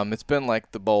 It's been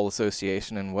like the Bowl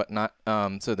Association and whatnot.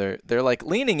 So they're like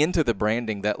leaning into the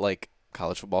branding that like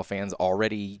college football fans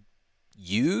already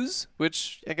use,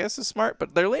 which I guess is smart,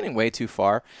 but they're leaning way too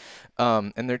far.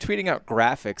 And they're tweeting out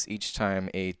graphics each time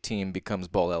a team becomes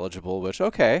bowl eligible, which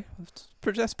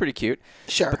that's pretty cute.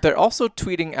 Sure. But they're also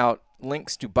tweeting out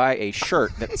links to buy a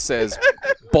shirt that says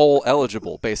bowl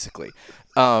eligible, basically.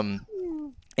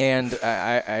 And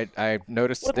I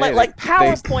noticed With today like that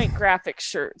PowerPoint graphic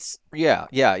shirts. yeah,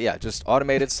 just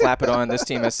automated, slap it on. This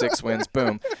team has 6 wins,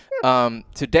 boom.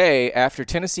 Today, after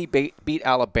Tennessee beat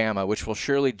Alabama, which will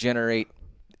surely generate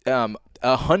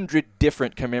 100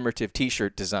 different commemorative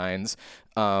T-shirt designs,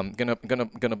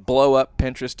 gonna blow up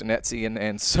Pinterest and Etsy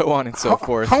and so on and so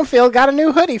forth. Home field got a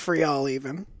new hoodie for y'all,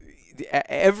 even.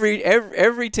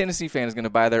 Every Tennessee fan is gonna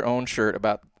buy their own shirt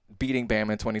about beating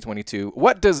Bama in 2022.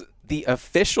 What does the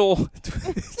official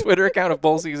Twitter account of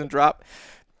Bowl Season drop?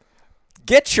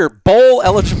 Get your bowl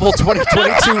eligible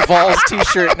 2022 Vols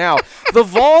t-shirt now. The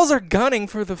Vols are gunning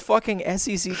for the fucking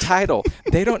SEC title.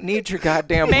 They don't need your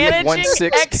goddamn week Managing 1-6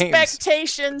 games.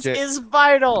 expectations Ja- is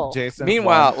vital. Jason.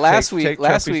 Meanwhile, last week- take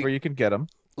last trophies week- where you can get them.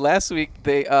 Last week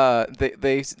they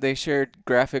shared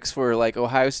graphics for like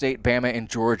Ohio State, Bama, and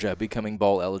Georgia becoming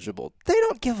bowl eligible. They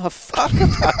don't give a fuck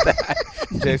about that.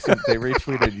 Jason, they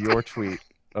retweeted your tweet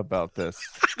about this.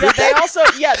 Yeah, they also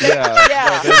yeah. They,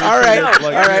 yeah. they All right, retweeted,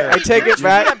 all right, I take Your it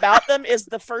back. tweet about them is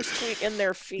the first tweet in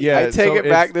their feed. Yeah, I take so it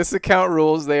back. it's- This account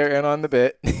rules. They are in on the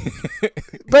bit.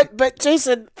 But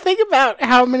Jason, think about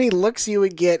how many looks you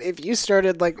would get if you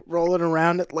started like rolling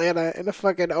around Atlanta in a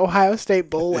fucking Ohio State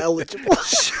bowl eligible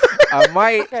shirt. I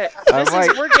might. Okay, I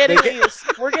might- we're getting they ga- these.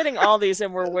 We're getting all these,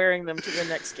 and we're wearing them to the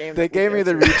next game. They that we gave go me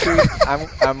the to.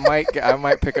 retweet. I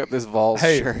might pick up this Vols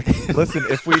Hey, shirt. listen,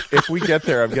 if we get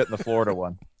there, I'm getting the Florida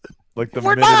one. Like the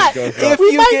We're minute not. it goes If up.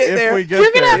 We you might- get If there, we get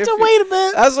You're gonna there, have to wait a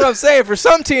bit. that's what I'm saying. For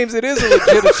some teams, it is a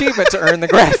legit achievement to earn the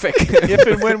graphic. if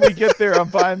and when we get there, I'm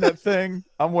buying that thing.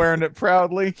 I'm wearing it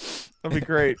proudly. That'd be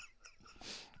great.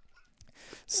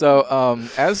 So,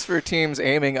 as for teams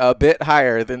aiming a bit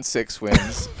higher than 6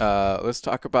 wins, let's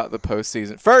talk about the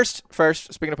postseason. First,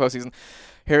 speaking of postseason,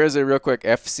 here is a real quick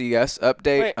FCS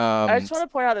update. Wait, I just want to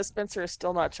point out that Spencer is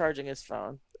still not charging his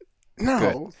phone. No,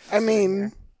 Good. I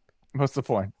mean, What's the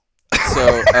point?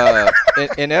 So,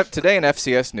 today in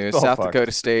FCS news, Oh, South fuck.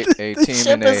 Dakota State, a the team ship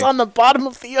in is a on the bottom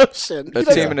of the ocean. A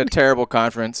team in a terrible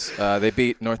conference. They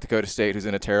beat North Dakota State, who's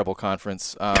in a terrible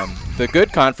conference. The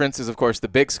good conference is, of course, the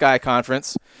Big Sky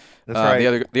Conference. That's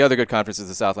right. The other good conference is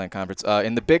the Southland Conference.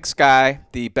 In the Big Sky,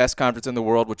 the best conference in the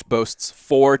world, which boasts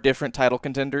 4 different title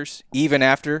contenders, even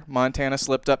after Montana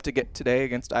slipped up to get today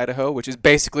against Idaho, which is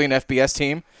basically an FBS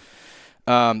team,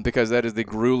 because that is the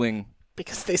grueling.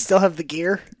 Because they still have the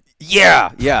gear.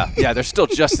 Yeah. They're still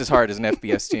just as hard as an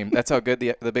FBS team. That's how good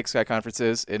the Big Sky Conference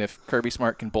is. And if Kirby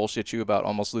Smart can bullshit you about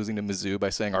almost losing to Mizzou by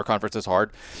saying our conference is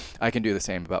hard, I can do the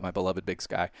same about my beloved Big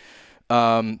Sky.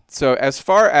 So as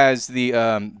far as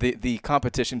the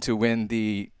competition to win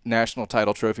the national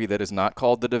title trophy that is not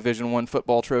called the Division I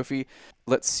football trophy,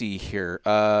 let's see here.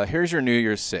 Here's your New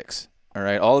Year's Six. All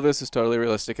right, all of this is totally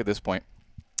realistic at this point.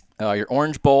 Your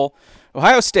Orange Bowl,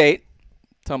 Ohio State.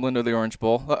 Tumble into the Orange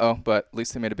Bowl. But at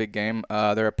least they made a big game.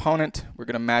 Their opponent, we're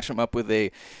going to match them up with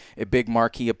a big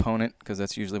marquee opponent because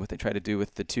that's usually what they try to do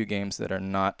with the two games that are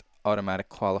not automatic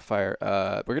qualifier.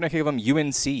 We're going to give them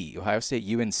UNC, Ohio State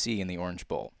UNC in the Orange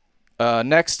Bowl.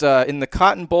 Next, in the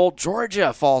Cotton Bowl,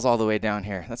 Georgia falls all the way down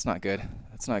here. That's not good.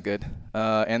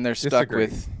 And they're stuck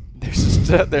with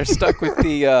they're stuck with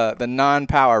the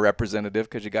non-power representative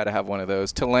because you got to have one of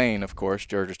those. Tulane, of course,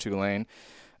 Georgia's Tulane.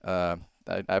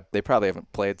 They probably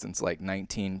haven't played since like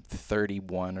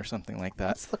 1931 or something like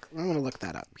that. I'm gonna look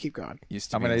that up. Keep going.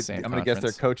 I'm gonna guess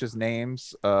their coaches'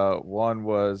 names. One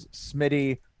was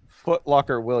Smitty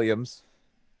Footlocker Williams,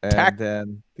 and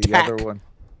then the other one.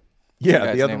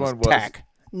 Yeah, the other one was Tack.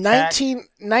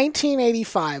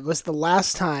 1985 was the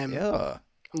last time. Yeah.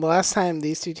 The last time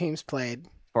these two teams played.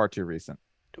 Far too recent.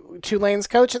 Tulane's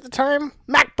coach at the time,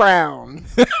 Mac Brown.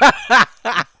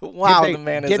 Wow, the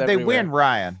man is Did they everywhere. win,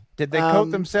 Ryan? Did they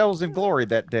coat themselves in glory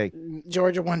that day?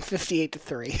 Georgia won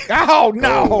 58-3. Oh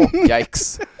no! Oh,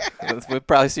 yikes! We'll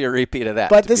probably see a repeat of that.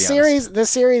 But to the be series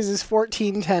honest. is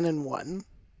 14-10-1.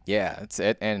 Yeah, that's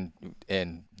it. And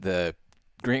the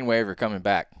Green Wave are coming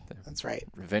back. That's right.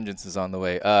 Vengeance is on the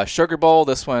way. Sugar Bowl,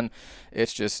 this one,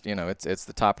 it's just, it's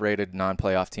the top-rated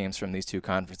non-playoff teams from these two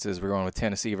conferences. We're going with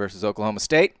Tennessee versus Oklahoma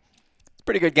State. It's a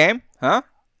pretty good game, huh?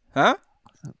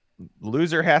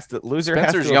 Loser has to.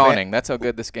 Spencer's yawning. That's how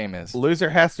good this game is.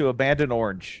 Loser has to abandon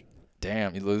orange.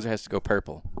 Damn, your loser has to go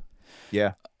purple.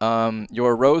 Yeah.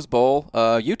 Your Rose Bowl,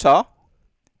 Utah,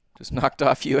 just knocked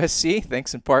off USC,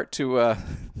 thanks in part to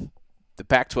the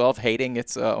Pac-12 hating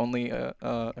its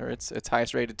its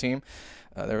highest rated team.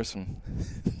 There's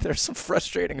some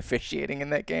frustrating officiating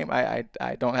in that game. I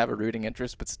don't have a rooting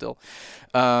interest, but still.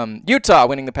 Utah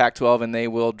winning the Pac-12, and they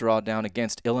will draw down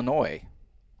against Illinois.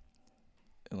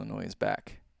 Illinois is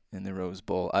back in the Rose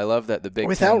Bowl. I love that the Big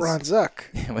Without Ten's- Ron Zook.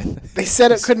 They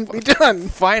said it couldn't be done.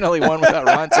 Finally one without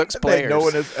Ron Zook's players. No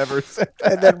one has ever said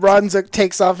that. And then Ron Zook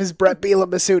takes off his Brett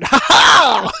Bielema suit. Ha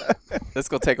ha!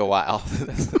 This will take a while.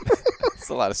 It's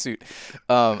a lot of suit.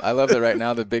 I love that right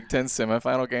now the Big Ten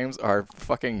semifinal games are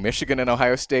fucking Michigan and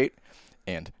Ohio State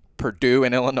and Purdue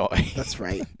and Illinois. That's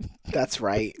right. That's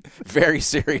right. Very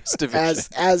serious division.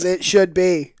 As it should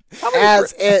be.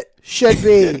 As it should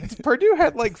be. Purdue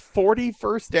had like 40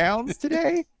 first downs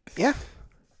today. Yeah.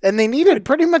 And they needed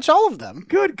pretty much all of them.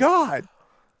 Good God.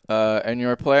 And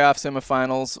your playoff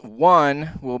semifinals,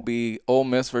 one will be Ole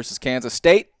Miss versus Kansas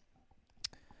State.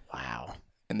 Wow.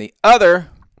 And the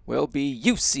other will be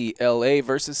UCLA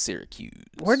versus Syracuse.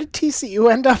 Where did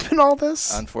TCU end up in all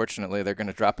this? Unfortunately, they're going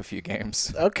to drop a few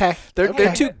games. Okay.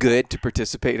 They're too good to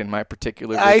participate in my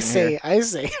particular vision I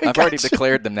see. I've already Gotcha.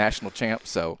 declared them national champ,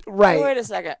 so Right. Wait a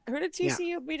second. Who did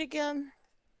TCU beat again?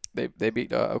 they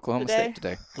beat Oklahoma Today? State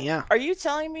today. Yeah. Are you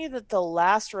telling me that the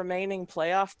last remaining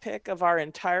playoff pick of our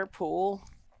entire pool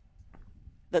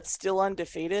that's still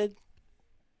undefeated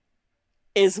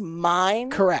is mine?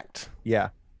 Correct. Yeah.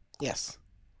 Yes.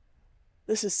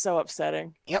 This is so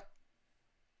upsetting. Yep.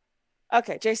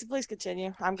 Okay, Jason, please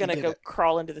continue. I'm going to did go it.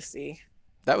 crawl into the sea.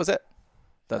 That was it.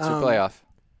 That's your playoff.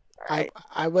 All right.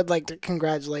 I would like to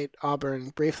congratulate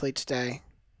Auburn briefly today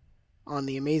on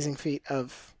the amazing feat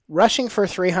of rushing for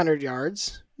 300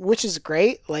 yards, which is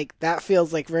great. Like, that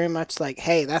feels like very much like,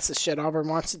 hey, that's the shit Auburn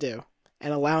wants to do.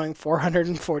 And allowing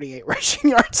 448 rushing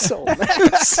yards sold.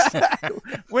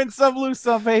 Win some, lose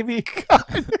some, baby.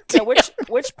 Now,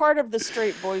 which part of the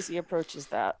straight Boise approach is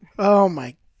that? Oh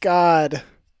my God.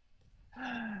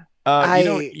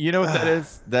 You know what that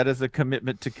is? That is a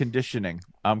commitment to conditioning.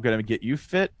 I'm going to get you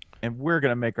fit, and we're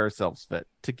going to make ourselves fit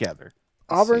together.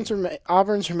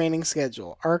 Auburn's remaining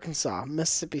schedule: Arkansas,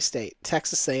 Mississippi State,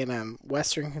 Texas A&M,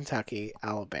 Western Kentucky,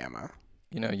 Alabama.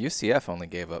 UCF only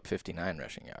gave up 59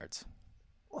 rushing yards.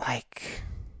 Like,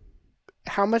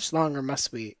 how much longer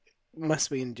must we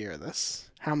endure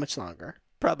this? How much longer?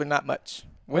 Probably not much.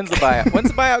 When's the buyout?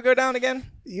 When's the buyout go down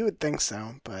again? You would think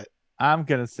so, but I'm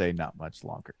going to say not much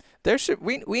longer.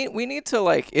 We need to,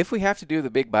 like, if we have to do the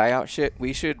big buyout shit,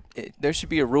 there should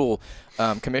be a rule.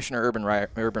 Commissioner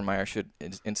Urban Meyer should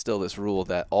instill this rule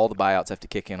that all the buyouts have to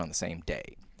kick in on the same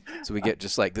day. So we get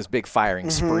just like this big firing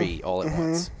spree all at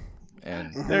once.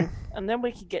 And And then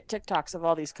we could get TikToks of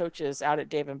all these coaches out at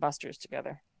Dave and Buster's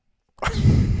together.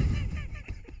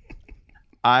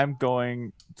 I'm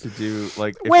going to do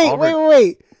like. If Wait, Auburn-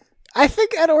 wait. I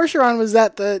think Ed Orgeron was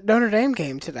at the Notre Dame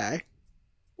game today.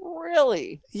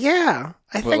 Really? Yeah,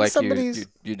 I think like somebody's.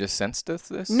 you just sensed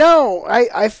this? No,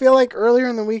 I feel like earlier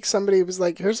in the week somebody was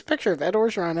like, "Here's a picture of Ed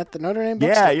Orgeron at the Notre Dame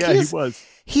bookstore." Yeah, he was.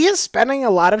 He is spending a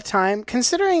lot of time,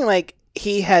 considering like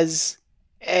he has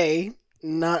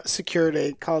not secured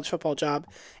a college football job,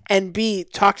 and B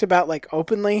talked about like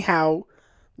openly how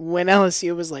when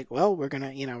LSU was like, "Well, we're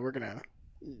gonna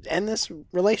end this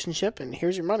relationship, and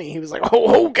here's your money," he was like,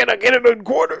 "Oh, can I get it in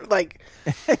quarter?" Like,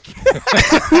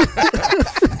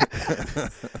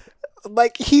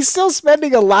 like he's still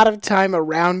spending a lot of time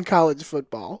around college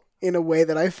football in a way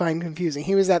that I find confusing.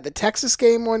 He was at the Texas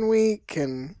game one week,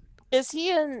 and Is he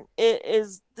in?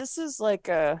 This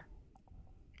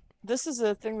is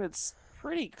a thing that's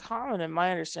pretty common in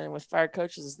my understanding with fired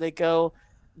coaches. Is they go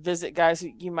visit guys who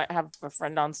you might have a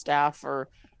friend on staff or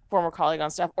former colleague on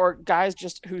staff, or guys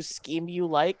just whose scheme you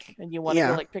like and you want to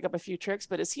go, like pick up a few tricks.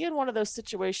 But is he in one of those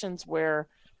situations where,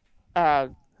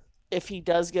 if he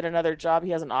does get another job,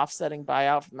 he has an offsetting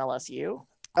buyout from LSU?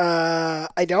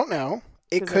 I don't know.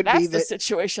 It 'Cause if could that's be the that.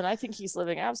 situation. I think he's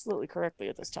living absolutely correctly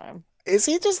at this time. Is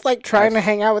he just like trying to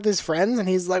hang out with his friends, and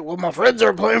he's like, "Well, my friends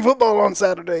are playing football on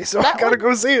Saturday, so I That gotta would-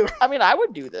 go see them." I mean, I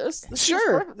would do this.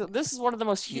 Sure. This is one of the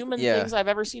most human Yeah. things I've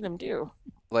ever seen him do.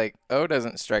 Like O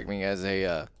doesn't strike me as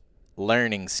a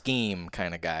learning scheme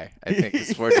kind of guy. I think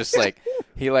it's more just like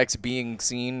he likes being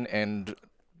seen, and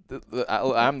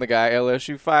I'm the guy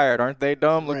LSU fired. Aren't they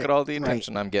dumb? Look Right, at all the right.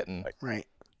 attention I'm getting. Right.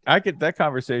 I could. That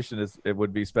conversation it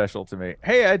would be special to me.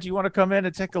 Hey Ed, you want to come in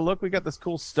and take a look? We got this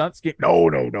cool stunt scheme. No.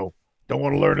 Don't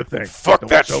want to learn a thing. Fuck Don't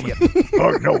that tell shit. me.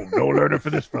 No learning for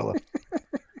this fella.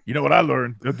 You know what I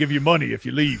learned? They'll give you money if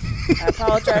you leave. I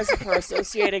apologize for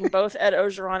associating both Ed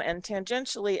Orgeron and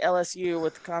tangentially LSU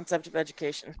with the concept of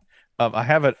education. I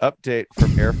have an update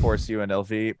from Air Force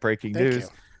UNLV. Breaking Thank news. you.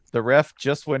 The ref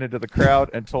just went into the crowd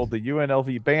and told the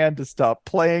UNLV band to stop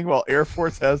playing while Air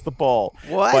Force has the ball.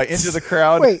 What? By into the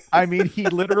crowd, Wait. I mean he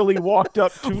literally walked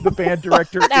up to the band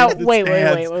director Now, in the wait,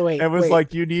 stands wait, and was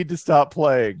like, "You need to stop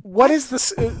playing." What is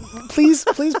this? Please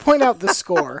point out the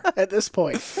score at this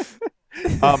point.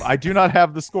 I do not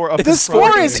have the score up. The in front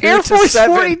score of is me. Air 2-7. Force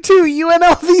 42,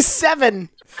 UNLV 7.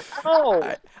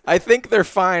 Oh, I think they're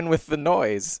fine with the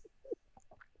noise.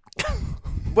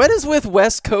 What is with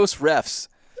West Coast refs?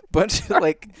 Bunch of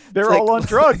like They're like- all on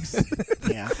drugs.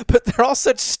 Yeah. but they're all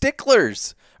such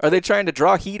sticklers. Are they trying to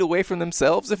draw heat away from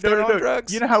themselves if they're No. on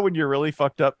drugs? You know how when you're really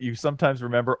fucked up, you sometimes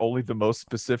remember only the most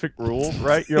specific rules,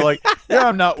 right? You're like, "Yeah,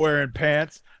 I'm not wearing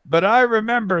pants, but I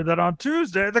remember that on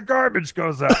Tuesday the garbage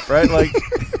goes out," right?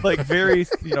 Like very,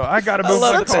 I got to I move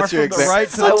love my that car that's your from the example. right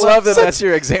to I the love that such- that's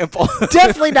your example.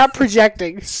 Definitely not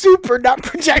projecting. Super not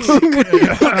projecting. Who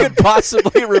could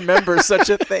possibly remember such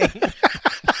a thing?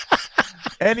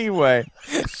 Anyway,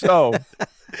 so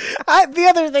The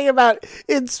other thing about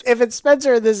if it's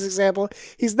Spencer in this example,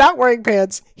 he's not wearing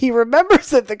pants. He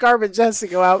remembers that the garbage has to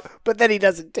go out, but then he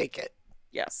doesn't take it.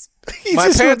 yes. He My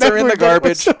just pants are in the remembered that it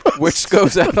was garbage, supposed which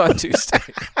goes out on Tuesday.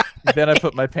 then I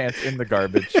put my pants in the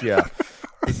garbage. Yeah,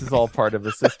 this is all part of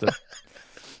the system.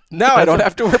 Now I don't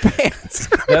have to wear pants.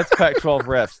 That's Pac-12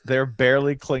 refs. They're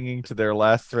barely clinging to their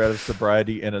last thread of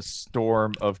sobriety in a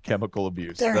storm of chemical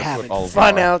abuse. They're That's having what all of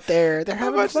fun them are. out there. They're How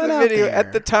having much fun the out video? there.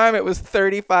 At the time, it was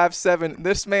 35-7.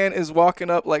 This man is walking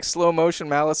up like slow motion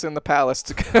Malice in the Palace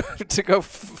to go.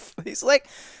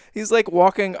 He's like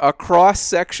walking across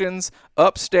sections,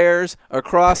 upstairs,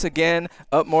 across again,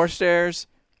 up more stairs,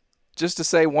 just to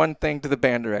say one thing to the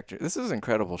band director. This is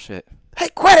incredible shit. Hey,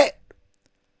 quit it!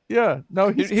 Yeah, no,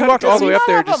 He walked all the way up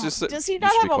there just to say, Does he "You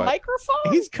not should have be a quiet."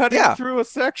 microphone? He's cutting Yeah. through a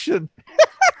section.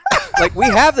 Like, we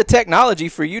have the technology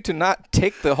for you to not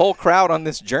take the whole crowd on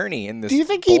this journey in this Do you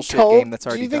think he bullshit told? game that's Do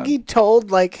already you think done. he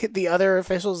told like the other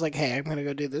officials, like, "Hey, I'm gonna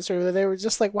go do this," or they were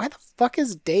just like, "Why the fuck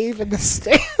is Dave in the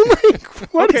stand? Like,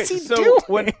 what is he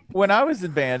doing?" when I was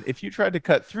in band, if you tried to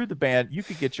cut through the band, you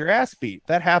could get your ass beat.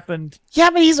 That happened.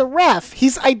 Yeah, but he's a ref.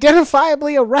 He's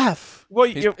identifiably a ref. Well,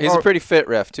 He's a pretty fit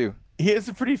ref, too. he is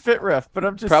a pretty fit ref, but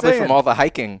I'm just Probably saying, from all the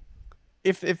hiking.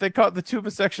 if they caught the tuba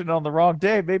section on the wrong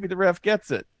day, maybe the ref gets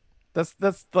it. That's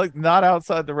like not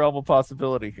outside the realm of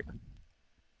possibility here.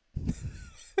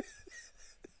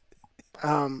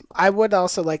 I would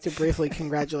also like to briefly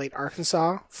congratulate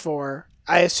Arkansas for.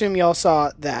 I assume y'all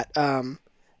saw that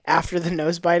after the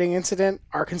nose biting incident,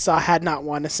 Arkansas had not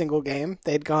won a single game.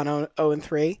 They'd gone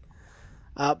 0-3,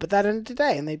 but that ended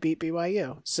today, and they beat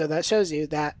BYU. So that shows you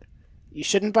that you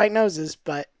shouldn't bite noses,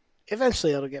 but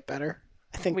eventually it'll get better.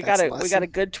 I think we that's got the we got lesson. a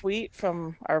good tweet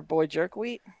from our boy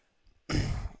Jerkweet.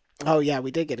 Oh, yeah,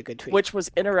 we did get a good tweet. which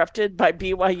was interrupted by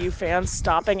BYU fans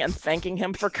stopping and thanking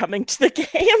him for coming to the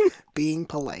game. Being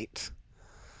polite.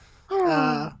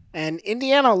 And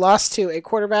Indiana lost to a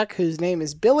quarterback whose name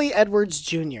is Billy Edwards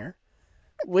Jr.,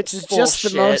 which is just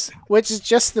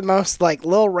the most like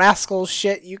Lil Rascal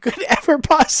shit you could ever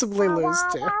possibly lose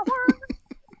to.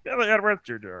 Billy Edwards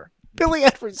Jr. Billy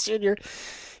Edwards Jr.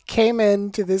 came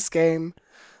into this game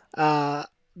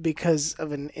because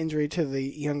of an injury to the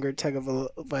younger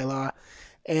Tagovailoa,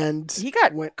 and He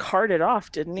got carted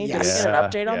off, didn't he? Yes. Did we get an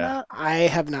update on that? I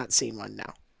have not seen one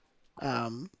now.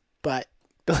 But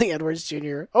Billy Edwards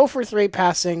Jr. 0 for 3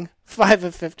 passing, 5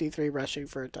 of 53 rushing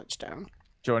for a touchdown.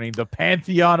 Joining the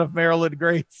pantheon of Maryland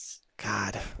greats.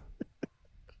 God.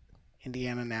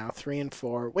 Indiana now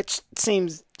 3-4, which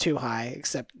seems too high,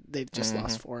 except they've just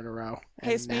lost 4 in a row.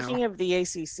 Hey, speaking of the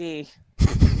ACC,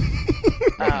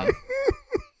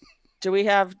 do we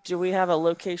have a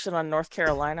location on North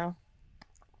Carolina?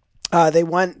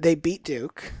 They beat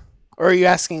Duke. Or are you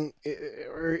asking,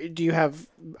 or do you have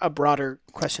a broader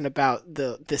question about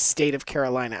the state of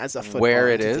Carolina as a football Where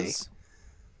it entity? is?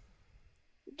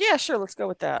 Yeah, sure. Let's go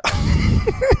with that.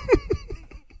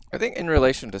 I think in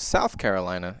relation to South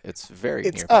Carolina, it's very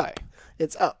It's nearby. up.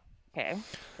 It's up. Okay.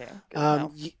 Yeah. good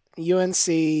to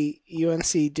know.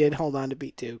 UNC did hold on to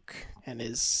beat Duke and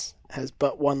has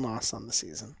but one loss on the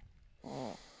season.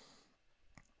 Oh.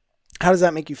 How does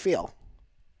that make you feel?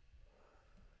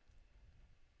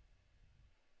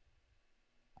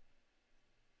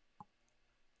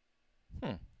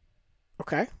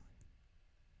 Okay.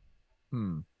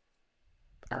 Hmm.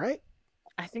 All right.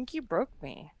 I think you broke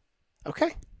me.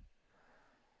 Okay.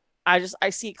 I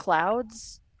see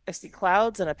clouds. I see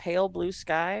clouds and a pale blue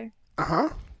sky. Uh-huh.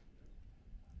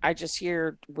 I just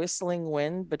hear whistling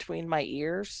wind between my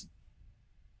ears.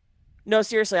 No,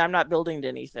 seriously, I'm not building to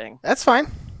anything. That's fine.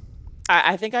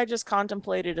 I think I just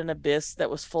contemplated an abyss that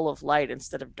was full of light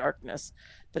instead of darkness,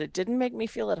 but it didn't make me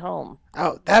feel at home.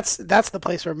 Oh, that's the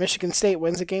place where Michigan State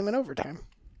wins a game in overtime.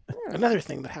 Another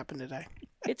thing that happened today.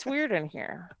 It's weird in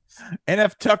here.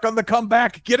 NF Tuck on the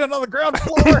comeback. Get it on the ground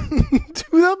floor. To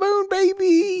the moon,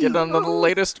 baby. Get on the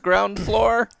latest ground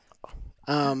floor.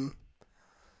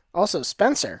 Also,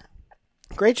 Spencer,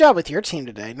 great job with your team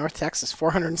today. North Texas,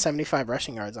 475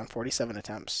 rushing yards on 47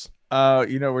 attempts.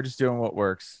 We're just doing what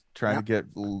works. Trying to get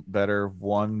better,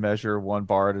 one measure, one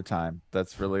bar at a time.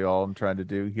 That's really all I'm trying to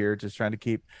do here. Just trying to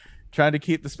keep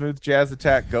the smooth jazz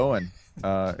attack going.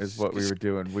 Is what we were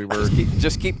doing. We were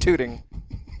just keep tooting.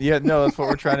 Yeah, no, that's what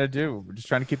we're trying to do. We're just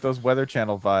trying to keep those Weather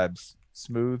Channel vibes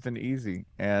smooth and easy.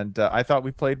 And I thought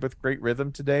we played with great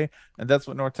rhythm today, and that's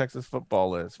what North Texas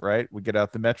football is, right? We get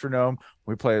out the metronome,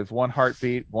 we play with one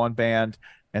heartbeat, one band,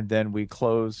 and then we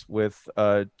close with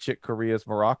Chick Corea's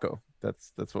Morocco.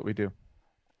 That's what we do.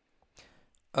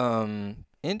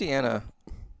 Indiana,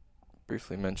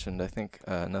 briefly mentioned, I think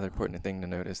another important thing to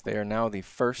note is they are now the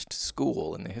first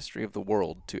school in the history of the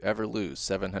world to ever lose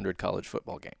 700 college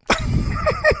football games.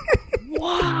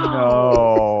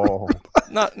 No.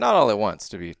 Not all at once,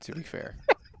 to be fair.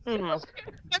 That'd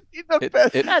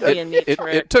be a neat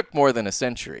trick. It took more than a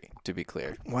century, to be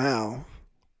clear. Wow.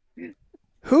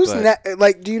 Who's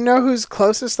do you know who's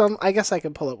closest on? I guess I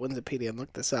could pull up Wikipedia and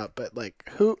look this up, but like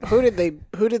who did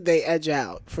they edge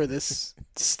out for this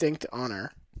distinct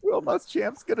honor? Will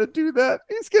Muschamp's gonna do that.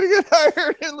 He's gonna get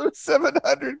hired and lose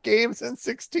 700 games in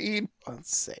 16.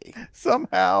 Let's see.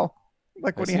 Somehow,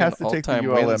 like when he has to take the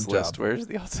ULM wins job. list. Where's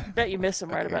the all-time? Bet you miss him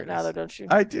right Okay, about here it now, is. though, don't you?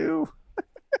 I do.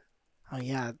 Oh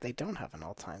yeah, they don't have an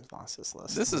all-time losses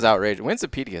list. This is outrageous.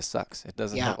 Wikipedia sucks. It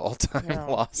doesn't Yeah. have all-time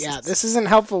No. losses. Yeah, this isn't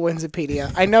helpful,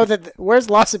 Wikipedia. I know that. Where's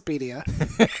Lossopedia?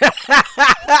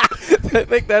 I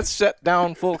think that's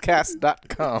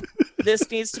shutdownfullcast.com. This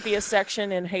needs to be a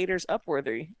section in Haters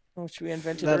Upworthy, which we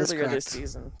invented That is earlier this correct.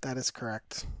 season. That is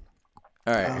correct.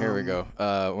 All right, here we go.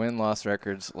 Win-loss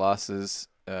records, losses.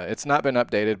 It's not been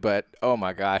updated, but oh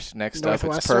my gosh, next up it's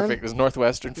Northwestern? perfect. It's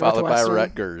Northwestern followed by Northwestern?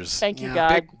 Rutgers. Thank you,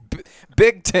 Yeah. God.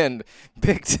 Big Ten,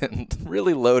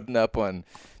 really loading up on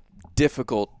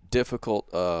difficult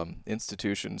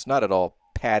institutions. Not at all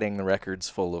padding the records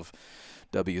full of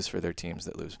W's for their teams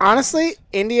that lose. Honestly,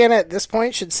 Indiana at this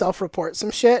point should self-report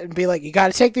some shit and be like, "You got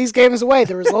to take these games away.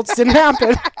 The results didn't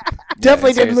happen. Definitely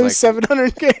it's didn't lose like-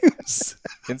 700 games."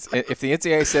 If the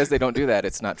NCAA says they don't do that,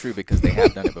 it's not true because they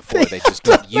have done it before. They just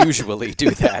don't usually do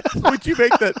that. Would you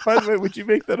make that? By the way, would you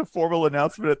make that a formal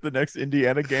announcement at the next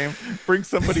Indiana game? Bring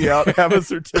somebody out, have a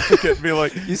certificate, and be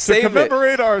like, You to save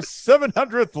commemorate our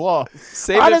 700th loss.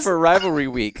 Save it for rivalry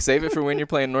week. Save it for when you're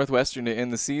playing Northwestern to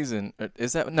end the season.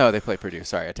 Is that no? They play Purdue.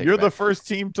 Sorry, I take. You're it back. the first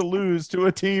team to lose to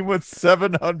a team with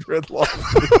 700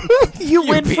 losses. You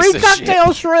win piece free of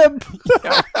cocktail shrimp.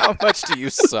 How much do you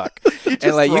suck? just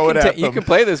And like throw it at you them. can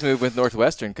play this move with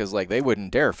Northwestern because like they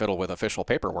wouldn't dare fiddle with official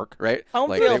paperwork, right? Home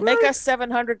Like, field, they- make us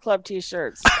 700 Club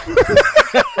T-shirts. Now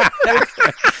that's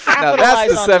the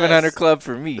Capitalize on 700 this. club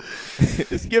for me.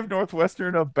 Just give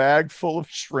Northwestern a bag full of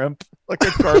shrimp, like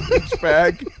a garbage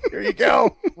bag. Here you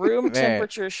go. Room Man.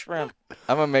 temperature shrimp.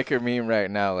 I'm gonna make a meme right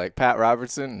now. Like Pat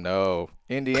Robertson, no.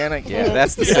 Indiana, yeah,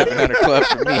 that's the 700 club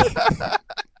for me.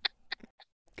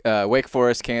 Wake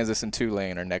Forest, Kansas, and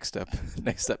Tulane are next up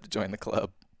to join the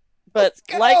club. But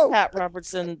go. like Pat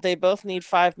Robertson, they both need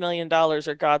 $5 million or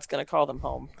God's going to call them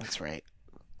home. That's right.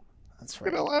 That's I'm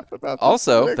gonna right. laugh about this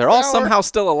Also, next they're all hour. somehow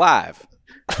still alive.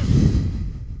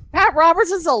 Pat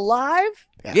Robertson's alive?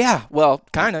 Yeah. Yeah, well,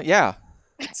 kind of, yeah.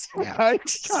 Yeah.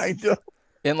 kind of.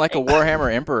 In like a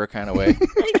Warhammer Emperor kind of way.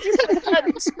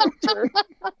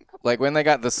 Like when they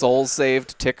got the soul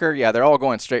saved ticker, yeah, they're all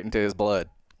going straight into his blood.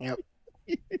 Yep.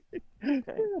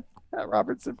 Pat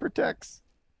Robertson protects,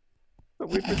 but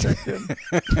we protect him.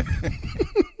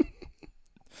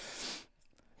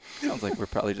 Sounds like we're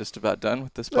probably just about done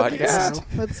with this Yeah, podcast.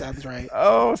 that sounds right.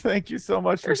 Oh, thank you so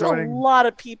much There's for a joining. lot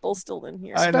of people still in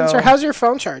here. I Spencer, know. how's your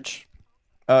phone charge?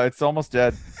 It's almost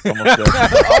dead. Almost dead.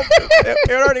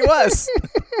 It already was.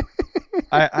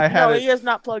 I had No, it. he has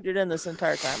not plugged it in this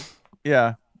entire time.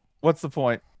 Yeah. What's the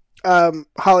point?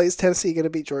 Holly, is Tennessee going to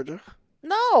beat Georgia?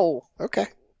 No, Okay.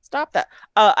 stop that.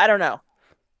 I don't know.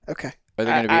 Okay. Are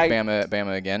they going to I- beat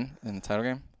Bama again in the title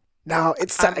game? Now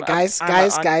it's I'm- time, I'm- guys. I'm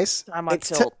guys. on- Guys. I'm on It's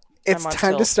tilt. It's I'm on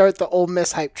time to tilt. start the Ole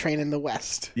Miss hype train in the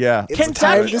West. Yeah. It's time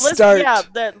Kentucky, to let's, start. yeah,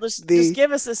 the- just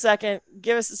give us a second.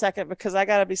 Give us a second because I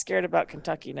gotta be scared about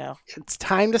Kentucky now. It's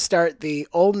time to start the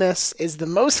Ole Miss is the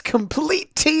most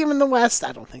complete team in the West.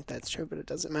 I don't think that's true, but it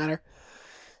doesn't matter.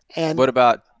 And What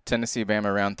about Tennessee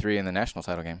Bama round 3 in the national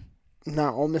title game?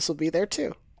 no, Ole Miss will be there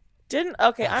too.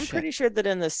 I'm shit. pretty sure that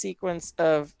in the sequence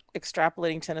of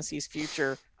extrapolating Tennessee's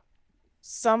future,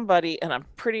 somebody, and I'm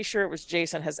pretty sure it was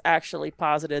Jason, has actually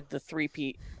posited the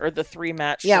three-peat or the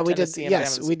three-match. Yeah, for we did. Tennessee and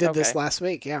Yes, Bama. we did this Okay. last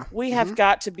week. Yeah. We have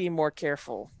got to be more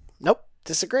careful. Nope.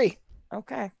 Disagree.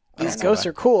 Okay. These know ghosts that.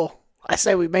 are cool. I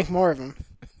say we make more of them.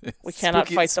 We cannot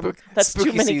Spooky- fight them. spook- That's too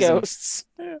spooky many season. ghosts.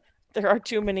 There are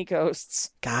too many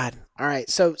ghosts. God. All right.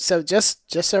 So just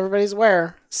so everybody's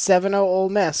aware, 7-0 Ole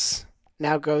Miss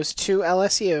now goes to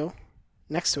LSU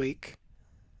next week,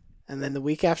 and then the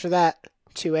week after that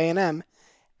to A&M,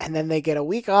 and then they get a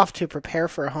week off to prepare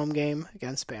for a home game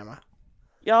against Bama.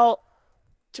 Y'all,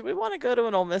 do we want to go to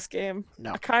an Ole Miss game?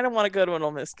 No. I kind of want to go to an Ole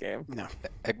Miss game. No.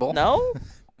 Egg Bowl? No?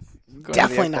 Going to the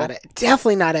Definitely Egg not. Bowl?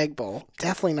 Definitely not Egg Bowl.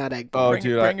 Definitely not Egg Bowl. Oh, Bring-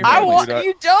 dude, bring your I families. want. dude,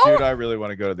 You don't. dude, I really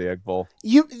want to go to the Egg Bowl.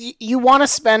 You want to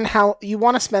spend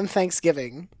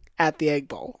Thanksgiving at the Egg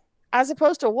Bowl. As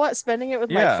opposed to what? Spending it with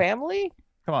my Yeah. family,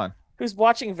 Come on. who's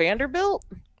watching Vanderbilt?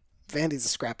 Vandy's a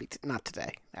scrappy. Not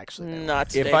today, actually. no. Not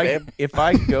today, If I babe. if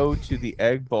I go to the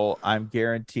Egg Bowl, I'm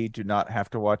guaranteed to not have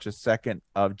to watch a second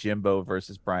of Jimbo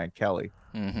versus Brian Kelly.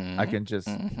 Mhm. I can just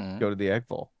Mhm. go to the Egg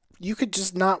Bowl. You could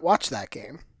just not watch that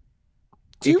game.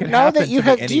 Do It you can know happen that you to me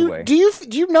have? anyway. Do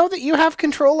you know that you have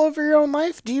control over your own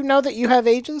life? Do you know that you have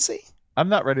agency? I'm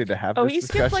not ready to have Oh, this he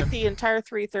discussion. skipped like the entire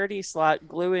 3:30 slot,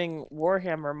 gluing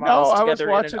Warhammer No, models I was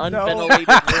together watching. in an No, unventilated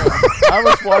room. I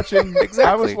was watching. I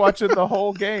Exactly. was watching the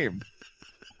whole game.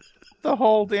 The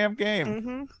whole damn game.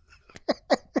 Mm-hmm.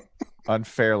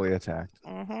 Unfairly attacked.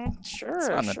 Mm-hmm. Sure. It's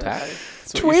not an sure, attack. buddy.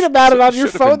 That's what Tweet you about sh- it on your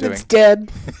should have been phone doing. that's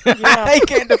dead. Yeah. He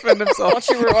can't defend Why himself.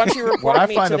 don't you report When I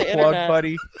me find to a the plug, internet?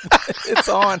 buddy, It's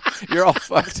on. You're all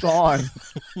fucked. it's on.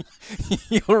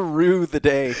 You'll rue the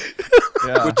day,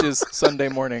 Yeah, which is Sunday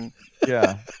morning.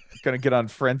 yeah. Gonna get on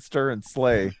Friendster and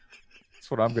Slay.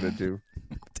 That's what I'm gonna do.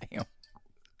 Damn.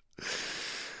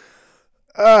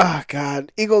 Oh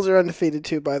God, Eagles are undefeated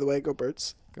too. By the way, go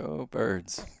Birds. Go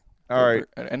Birds. All right.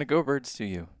 And a Go Birds to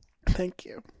you. Thank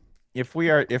you. If we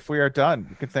are done,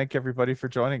 we can thank everybody for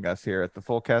joining us here at the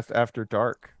Fullcast After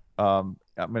Dark. I'm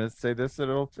gonna say this: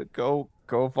 it'll go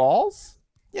Vols.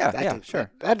 Yeah, That yeah, didn't,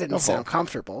 sure. That didn't Go sound Vols.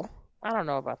 comfortable. I don't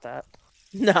know about that.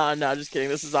 No, just kidding.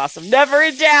 This is awesome. Never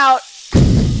in doubt.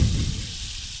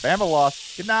 Bama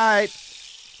lost. Good night.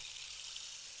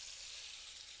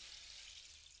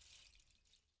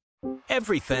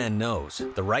 Every fan knows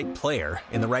the right player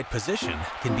in the right position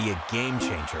can be a game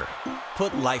changer.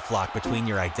 Put LifeLock between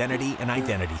your identity and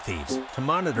identity thieves to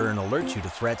monitor and alert you to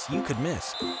threats you could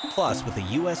miss. Plus, with a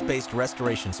U.S.-based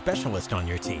restoration specialist on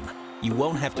your team, you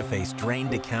won't have to face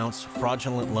drained accounts,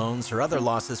 fraudulent loans, or other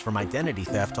losses from identity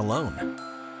theft alone.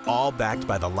 All backed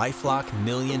by the LifeLock $1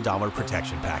 Million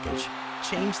Protection Package.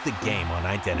 Change the game on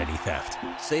identity theft.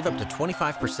 Save up to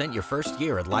 25% your first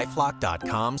year at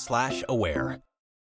LifeLock.com/aware.